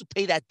whoever has to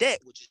pay that debt,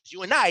 which is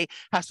you and I,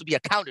 has to be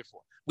accounted for.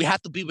 We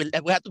have to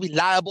be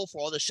liable for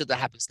all the shit that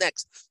happens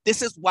next.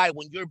 This is why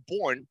when you're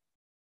born,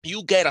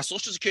 you get a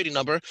social security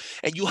number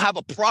and you have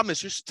a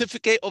promise. Your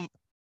certificate of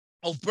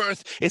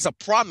birth is a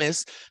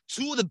promise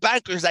to the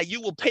bankers that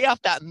you will pay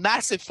off that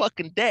massive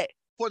fucking debt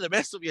for the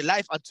rest of your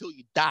life until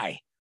you die.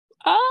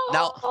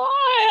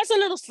 That's a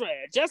little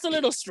stretch.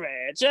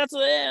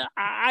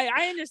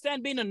 I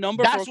understand being a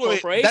number for a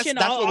corporation.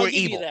 That's where we're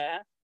evil.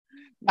 That.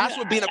 That's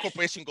where being a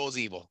corporation goes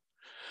evil.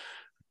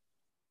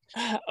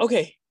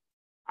 Okay.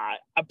 I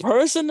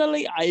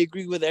personally, I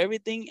agree with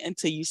everything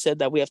until you said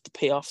that we have to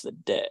pay off the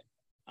debt.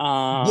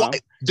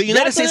 The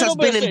United States has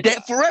been in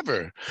debt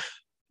forever.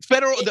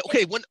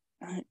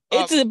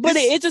 It's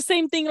the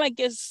same thing. Like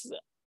it's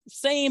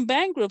same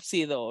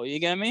bankruptcy, though. You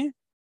get me?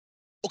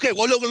 Okay.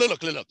 Well,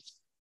 look.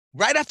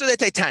 Right after the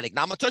Titanic.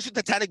 Now I'm gonna touch the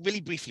Titanic really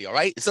briefly. All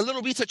right. It's a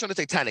little research on the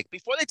Titanic.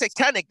 Before the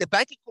Titanic, the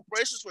banking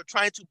corporations were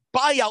trying to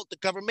buy out the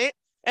government.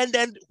 And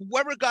then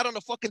whoever got on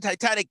the fucking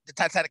Titanic, the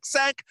Titanic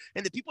sank.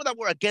 And the people that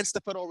were against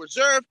the Federal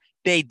Reserve,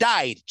 they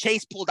died.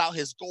 Chase pulled out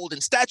his golden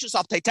statues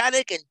off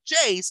Titanic, and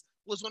Chase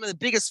was one of the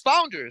biggest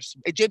founders.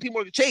 J.P.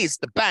 Morgan Chase,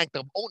 the bank,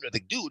 the owner,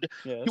 the dude,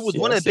 he was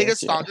one of the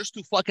biggest founders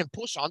to fucking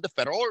push on the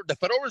Federal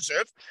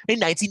Reserve in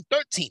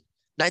 1913.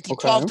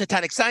 1912,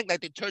 Titanic sank.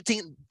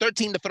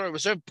 1913, the Federal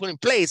Reserve put in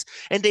place,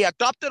 and they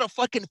adopted a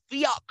fucking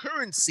fiat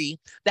currency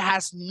that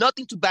has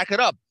nothing to back it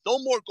up. No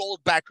more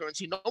gold-backed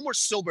currency, no more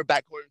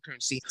silver-backed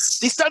currency.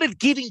 They started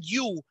giving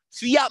you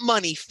fiat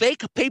money,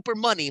 fake paper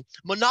money,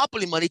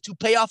 monopoly money to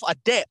pay off a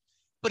debt.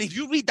 But if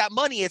you read that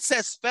money, it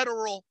says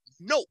federal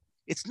note.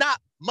 It's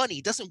not money.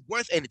 It doesn't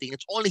worth anything.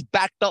 It's only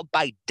backed up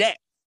by debt.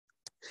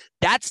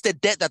 That's the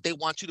debt that they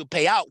want you to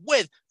pay out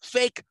with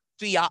fake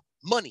fiat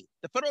money.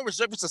 The Federal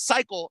Reserve is a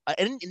cycle, a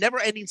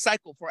never-ending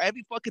cycle for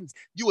every fucking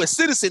U.S.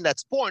 citizen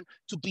that's born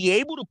to be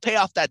able to pay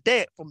off that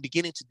debt from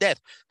beginning to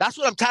death. That's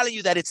what I'm telling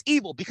you, that it's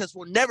evil, because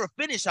we'll never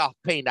finish off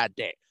paying that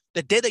debt.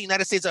 The debt the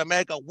United States of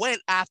America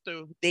went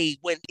after they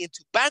went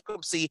into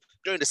bankruptcy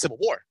during the Civil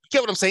War. You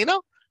get what I'm saying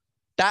now?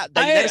 That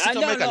the United States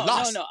of America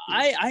lost. No.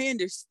 I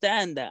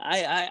understand that.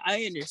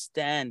 I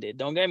understand it.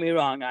 Don't get me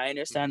wrong. I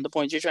understand the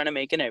point you're trying to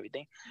make and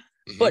everything.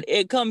 Mm-hmm. But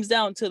it comes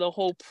down to the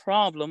whole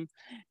problem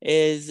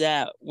is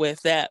that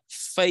with that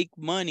fake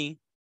money,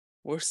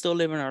 we're still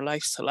living our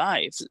lives to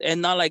lives,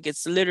 and not like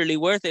it's literally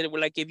worth it.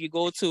 Like if you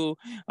go to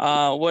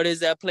what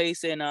is that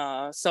place in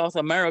South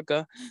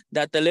America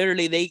that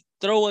they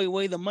throw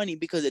away the money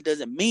because it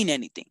doesn't mean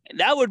anything.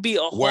 That would be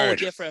a whole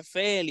different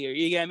failure.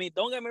 You get me?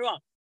 Don't get me wrong.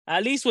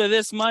 At least with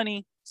this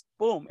money,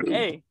 boom,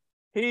 hey,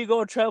 here you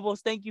go, Trebles.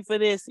 Thank you for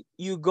this.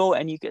 You go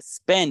and you can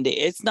spend it.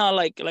 It's not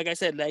like I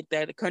said, like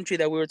that country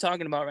that we were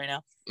talking about right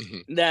now,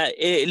 that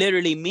it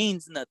literally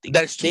means nothing.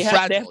 That's too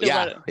fragile.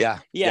 Yeah.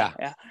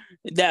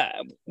 That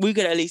we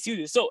could at least use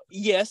it. So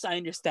yes, I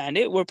understand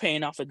it. We're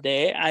paying off a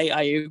debt.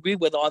 I agree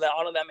with all that.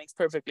 All of that makes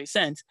perfectly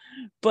sense.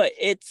 But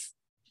it's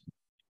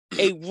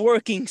a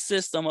working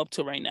system up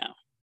to right now.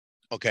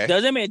 Okay.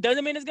 Doesn't mean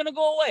it's gonna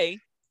go away.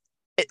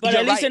 But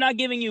at least they're not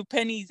giving you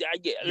pennies,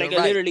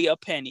 literally a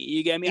penny.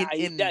 You get me?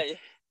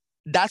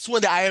 That's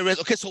when the IRS.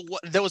 Okay, so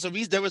there was a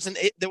reason.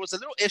 There was a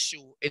little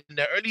issue in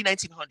the early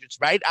 1900s,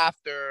 right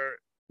after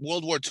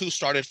World War II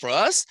started for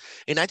us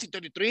in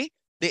 1933.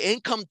 The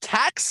income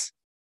tax,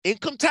 your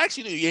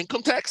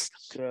income tax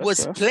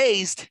was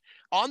placed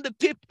on the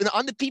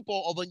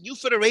people of a new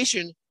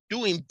federation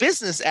doing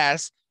business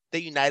as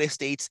the United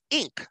States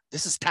Inc.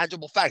 This is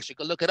tangible facts. You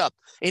can look it up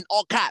in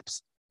all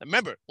caps.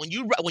 Remember, when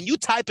you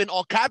type in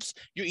all caps,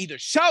 you're either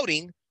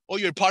shouting or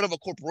you're part of a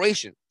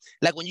corporation.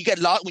 Like when you get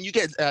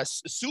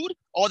sued,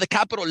 all the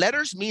capital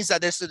letters means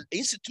that there's an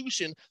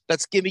institution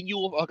that's giving you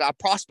a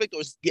prospect or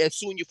is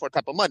suing you for a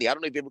type of money. I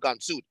don't know if you've ever gotten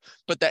sued,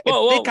 but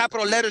big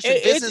capital letters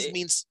in business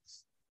means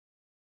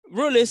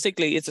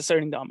realistically it's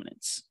asserting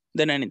dominance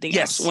than anything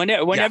else.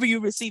 Whenever you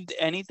received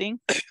anything,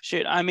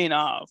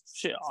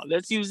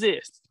 let's use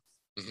this.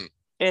 Mm-hmm.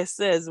 It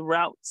says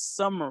route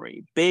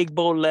summary, big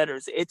bold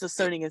letters. It's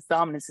asserting its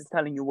dominance. It's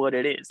telling you what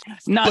it is.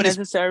 Not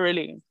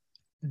necessarily.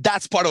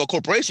 that's part of a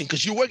corporation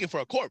because you're working for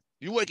a corp.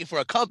 You're working for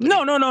a company.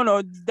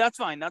 No. That's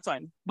fine.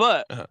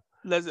 But Uh-huh.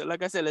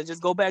 like I said, let's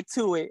just go back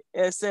to it.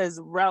 It says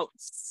route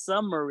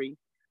summary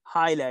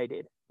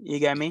highlighted. You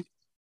get me?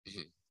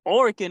 Mhm.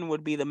 Orkin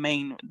would be the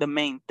main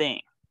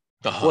thing.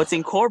 Uh-huh. What's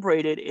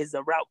incorporated is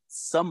the route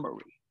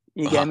summary.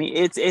 You get me?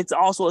 It's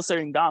also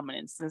asserting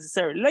dominance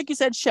necessarily, like you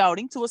said,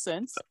 shouting to a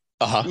sense.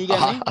 You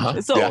get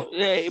me? So,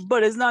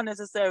 but it's not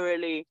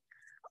necessarily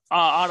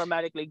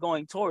automatically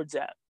going towards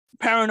that.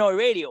 Paranoid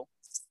radio,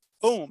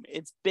 boom!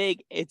 It's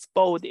big, it's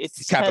bold,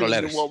 it's capital telling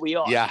letters. you what we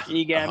are. Yeah.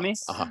 You get me?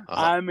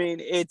 I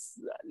mean,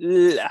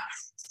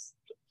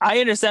 I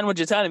understand what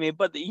you're telling me,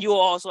 but you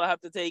also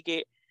have to take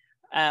it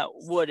at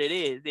what it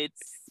is.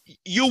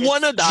 You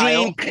want to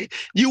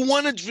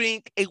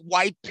drink a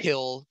white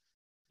pill.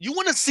 You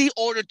want to see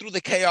order through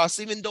the chaos,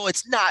 even though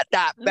it's not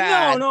that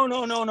bad. No.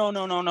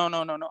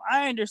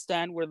 I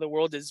understand where the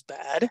world is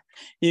bad.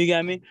 You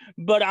get me?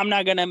 But I'm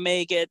not gonna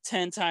make it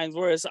 10 times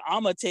worse.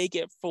 I'm gonna take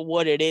it for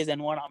what it is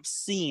and what I'm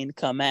seeing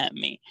come at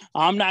me.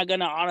 I'm not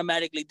gonna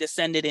automatically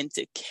descend it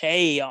into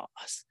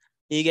chaos.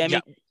 You get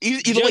me?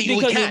 Either way, we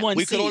can't.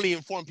 We could only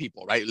inform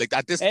people, right? Like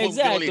at this point,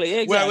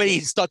 exactly. We're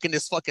already stuck in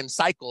this fucking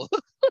cycle.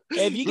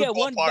 If you get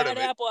one bad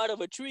apple out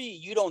of a tree,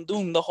 you don't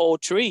doom the whole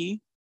tree.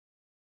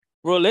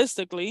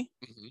 Realistically.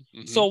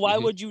 So why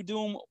would you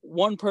doom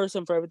one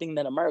person for everything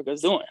that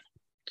America's doing?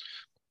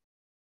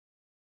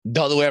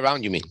 The other way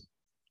around, you mean?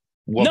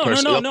 No. To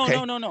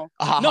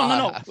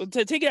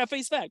take it at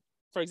face fact.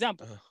 For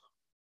example,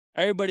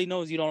 everybody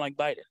knows you don't like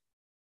Biden.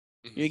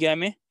 You get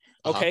me?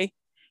 Okay.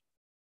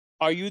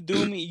 Are you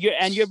dooming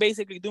you're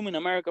basically dooming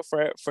America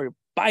for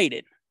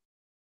Biden?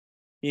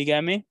 You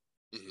get me?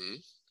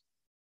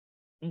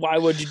 Why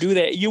would you do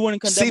that? You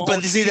wouldn't condemn.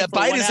 The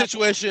Biden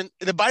situation.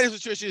 The Biden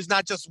situation is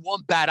not just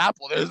one bad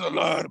apple. There's a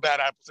lot of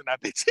bad apples in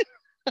that bitch.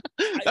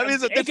 That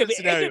is a different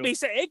scenario.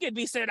 It could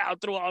be said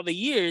out through all the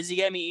years. You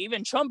get me?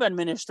 Even Trump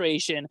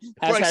administration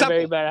has had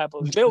very bad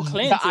apples. Bill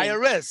Clinton. The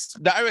IRS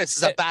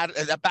is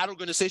a bad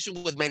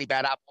organization with many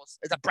bad apples.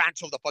 It's a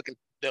branch of the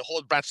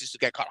whole branch needs to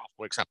get cut off.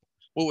 For example,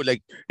 we would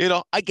I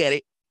get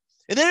it.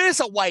 And there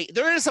is a white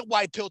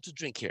pill to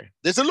drink here.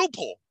 There's a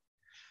loophole.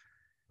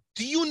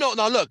 Do you know?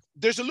 Now look,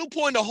 there's a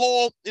loophole in the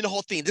whole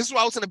thing. This is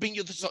why I was going to bring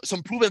you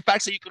some proven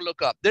facts that you can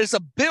look up. There's a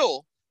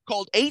bill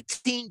called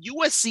 18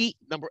 USC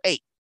number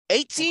 8.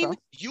 18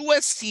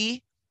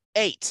 USC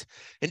 8.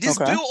 And this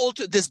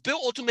bill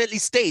ultimately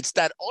states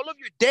that all of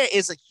your debt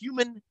is a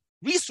human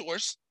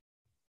resource,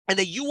 and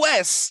the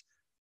USA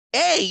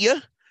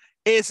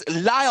is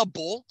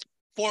liable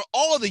for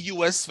all of the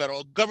U.S.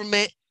 federal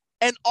government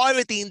and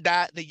everything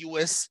that the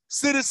U.S.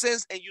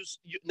 citizens and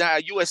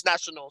U.S.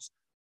 nationals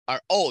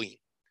are owing.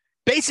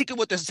 Basically,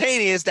 what they're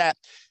saying is that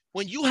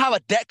when you have a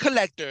debt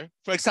collector,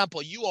 for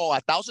example, you owe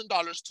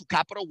 $1,000 to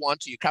Capital One,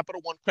 to your Capital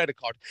One credit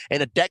card,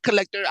 and a debt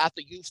collector, after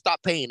you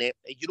stop paying it,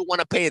 and you don't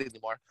want to pay it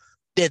anymore,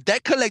 the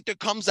debt collector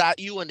comes at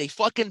you and they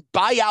fucking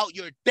buy out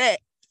your debt,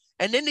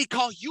 and then they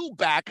call you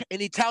back and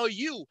they tell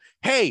you,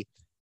 hey,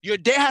 your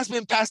debt has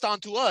been passed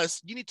on to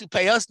us. You need to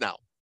pay us now.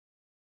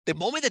 The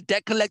moment the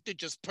debt collector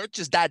just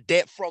purchased that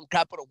debt from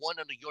Capital One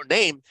under your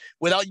name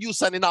without you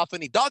signing off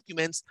any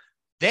documents,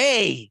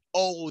 they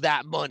owe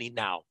that money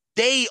now.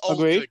 They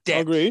owe your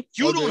debt.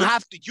 You don't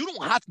have to,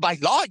 by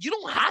law, you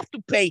don't have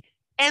to pay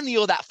any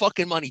of that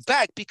fucking money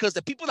back because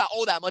the people that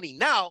owe that money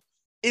now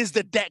is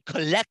the debt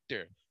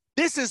collector.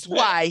 This is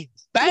why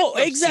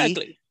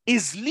bankruptcy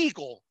is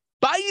legal.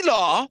 By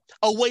law,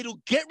 a way to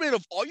get rid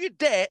of all your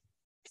debt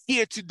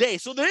here today.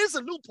 So there is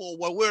a loophole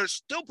where we're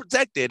still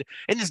protected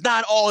and it's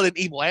not all an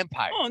evil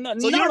empire. Oh, no,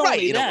 so you're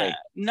right.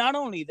 Not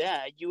only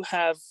that, you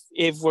have,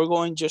 if we're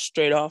going just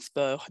straight off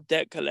the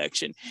debt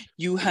collection,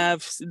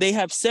 they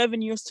have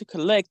 7 years to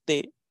collect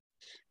it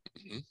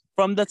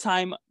from the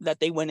time that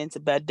they went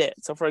into bad debt.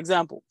 So for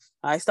example,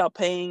 I stopped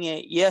paying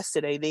it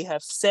yesterday. They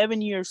have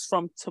 7 years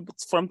from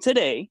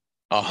today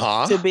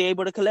to be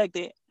able to collect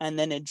it, and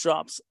then it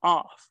drops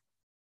off.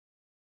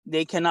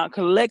 They cannot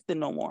collect it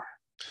no more.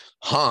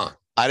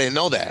 I didn't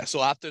know that.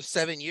 So after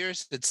 7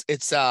 years, it's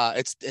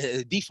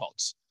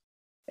defaults.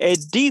 It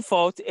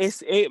defaults.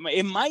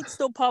 It might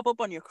still pop up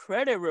on your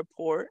credit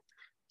report.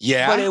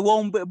 Yeah, but it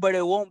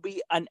won't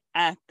be an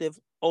active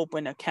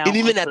open account. And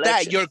even at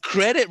that, your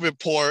credit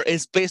report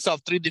is based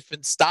off 3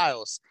 different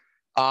styles.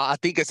 I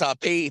think it's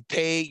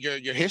pay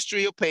your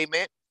history of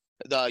payment,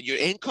 your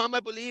income,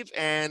 I believe,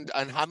 and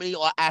how many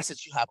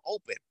assets you have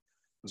open.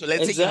 So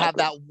let's say you have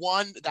that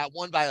one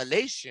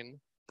violation,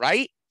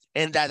 right?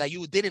 And that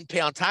you didn't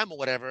pay on time or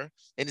whatever,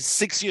 and it's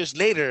 6 years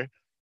later,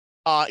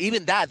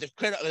 even that, the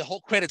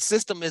whole credit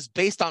system is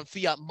based on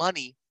fiat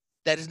money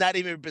that is not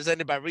even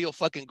represented by real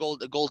fucking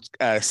gold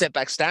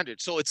setback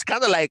standards. So it's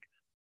kind of like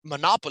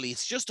monopoly.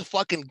 It's just a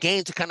fucking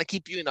game to kind of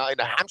keep you in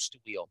a hamster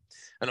wheel.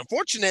 And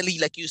unfortunately,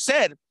 like you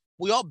said,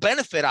 we all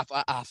benefit off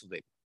of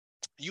it.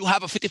 You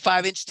have a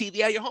 55-inch TV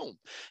at your home.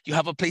 You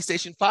have a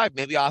PlayStation 5,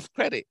 maybe off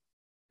credit.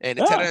 and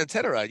et cetera, et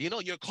cetera. You know,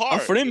 your car, A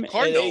friend, your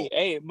car note.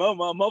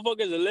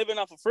 motherfuckers are living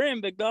off a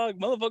friend, big dog.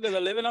 Motherfuckers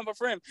are living off a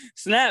friend.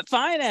 Snap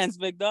finance,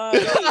 big dog.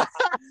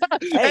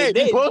 Hey,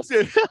 they what's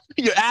your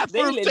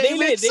Afro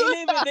payments?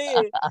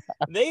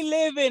 they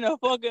live in a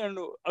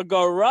fucking a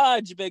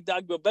garage, big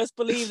dog. But best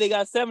believe they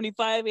got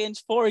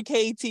 75-inch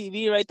 4K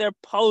TV right there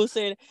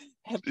posted,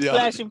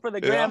 flashing for the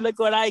gram. Look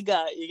what I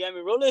got. You got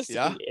me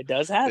realistically. It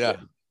does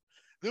happen.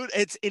 Dude,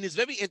 it's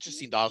very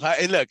interesting, dog.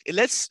 And look,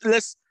 let's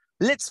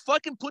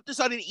fucking put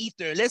this on an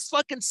ether. Let's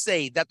fucking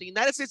say that the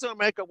United States of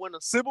America won a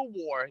civil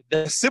war.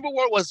 The civil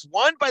war was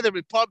won by the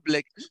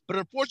Republic, but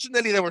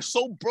unfortunately they were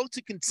so broke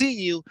to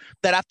continue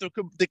that after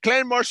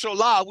declaring martial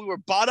law, we were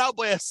bought out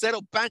by a set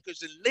of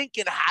bankers, and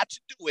Lincoln had to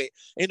do it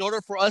in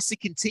order for us to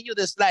continue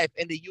this life.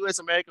 And the U.S.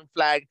 American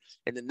flag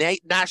and the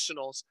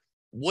nationals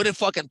wouldn't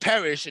fucking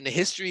perish. In the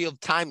history of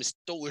time,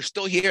 we're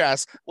still here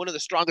as one of the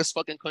strongest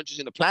fucking countries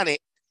in the planet.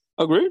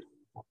 Agreed.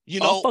 You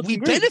know, we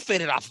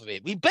benefited off of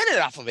it.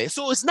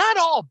 So it's not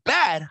all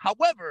bad.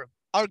 However,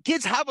 our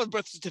kids have a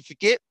birth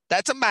certificate.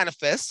 That's a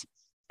manifest.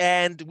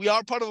 And we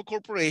are part of a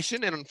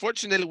corporation. And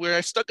unfortunately,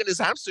 we're stuck in this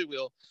hamster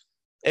wheel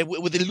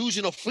with the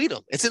illusion of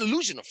freedom. It's an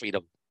illusion of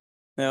freedom.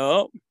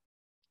 No.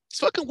 It's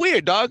fucking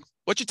weird, dog.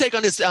 What's your take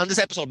on this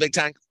episode, Big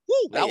Tank?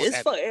 Woo,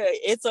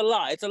 it's a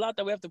lot. It's a lot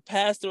that we have to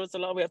pass through. It's a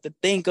lot we have to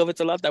think of.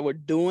 It's a lot that we're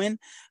doing.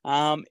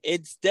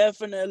 It's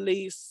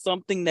definitely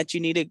something that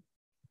you need to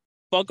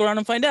fuck around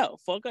and find out.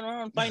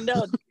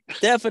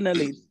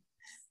 Definitely.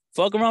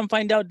 Fuck around and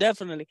find out.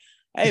 Definitely.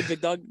 Hey,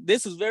 big dog,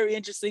 this was very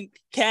interesting.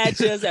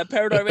 Catch us at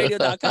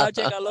ParadigmRadio.com.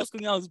 Check out Los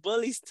Cuñados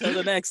Bullies. Till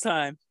the next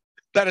time.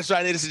 That is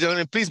right, ladies and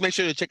gentlemen. Please make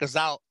sure to check us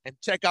out and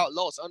check out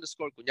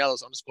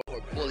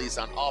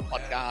Los_Cuñados_Bullies on all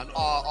podcast,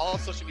 all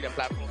social media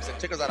platforms, and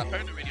check us out at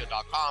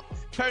ParadigmRadio.com.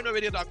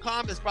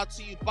 ParadigmRadio.com is brought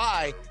to you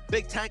by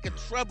Big Tank and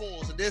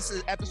Trebles, and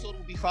this episode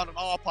will be found on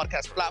all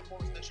podcast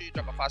platforms. Make sure you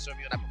drop a 5-star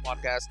review on Apple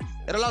Podcasts.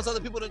 It allows other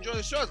people to enjoy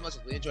the show as much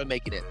as we enjoy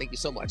making it. Thank you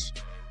so much.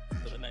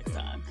 Till the next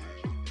time.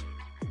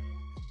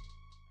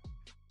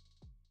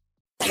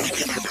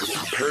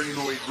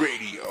 Paranoid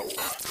Radio.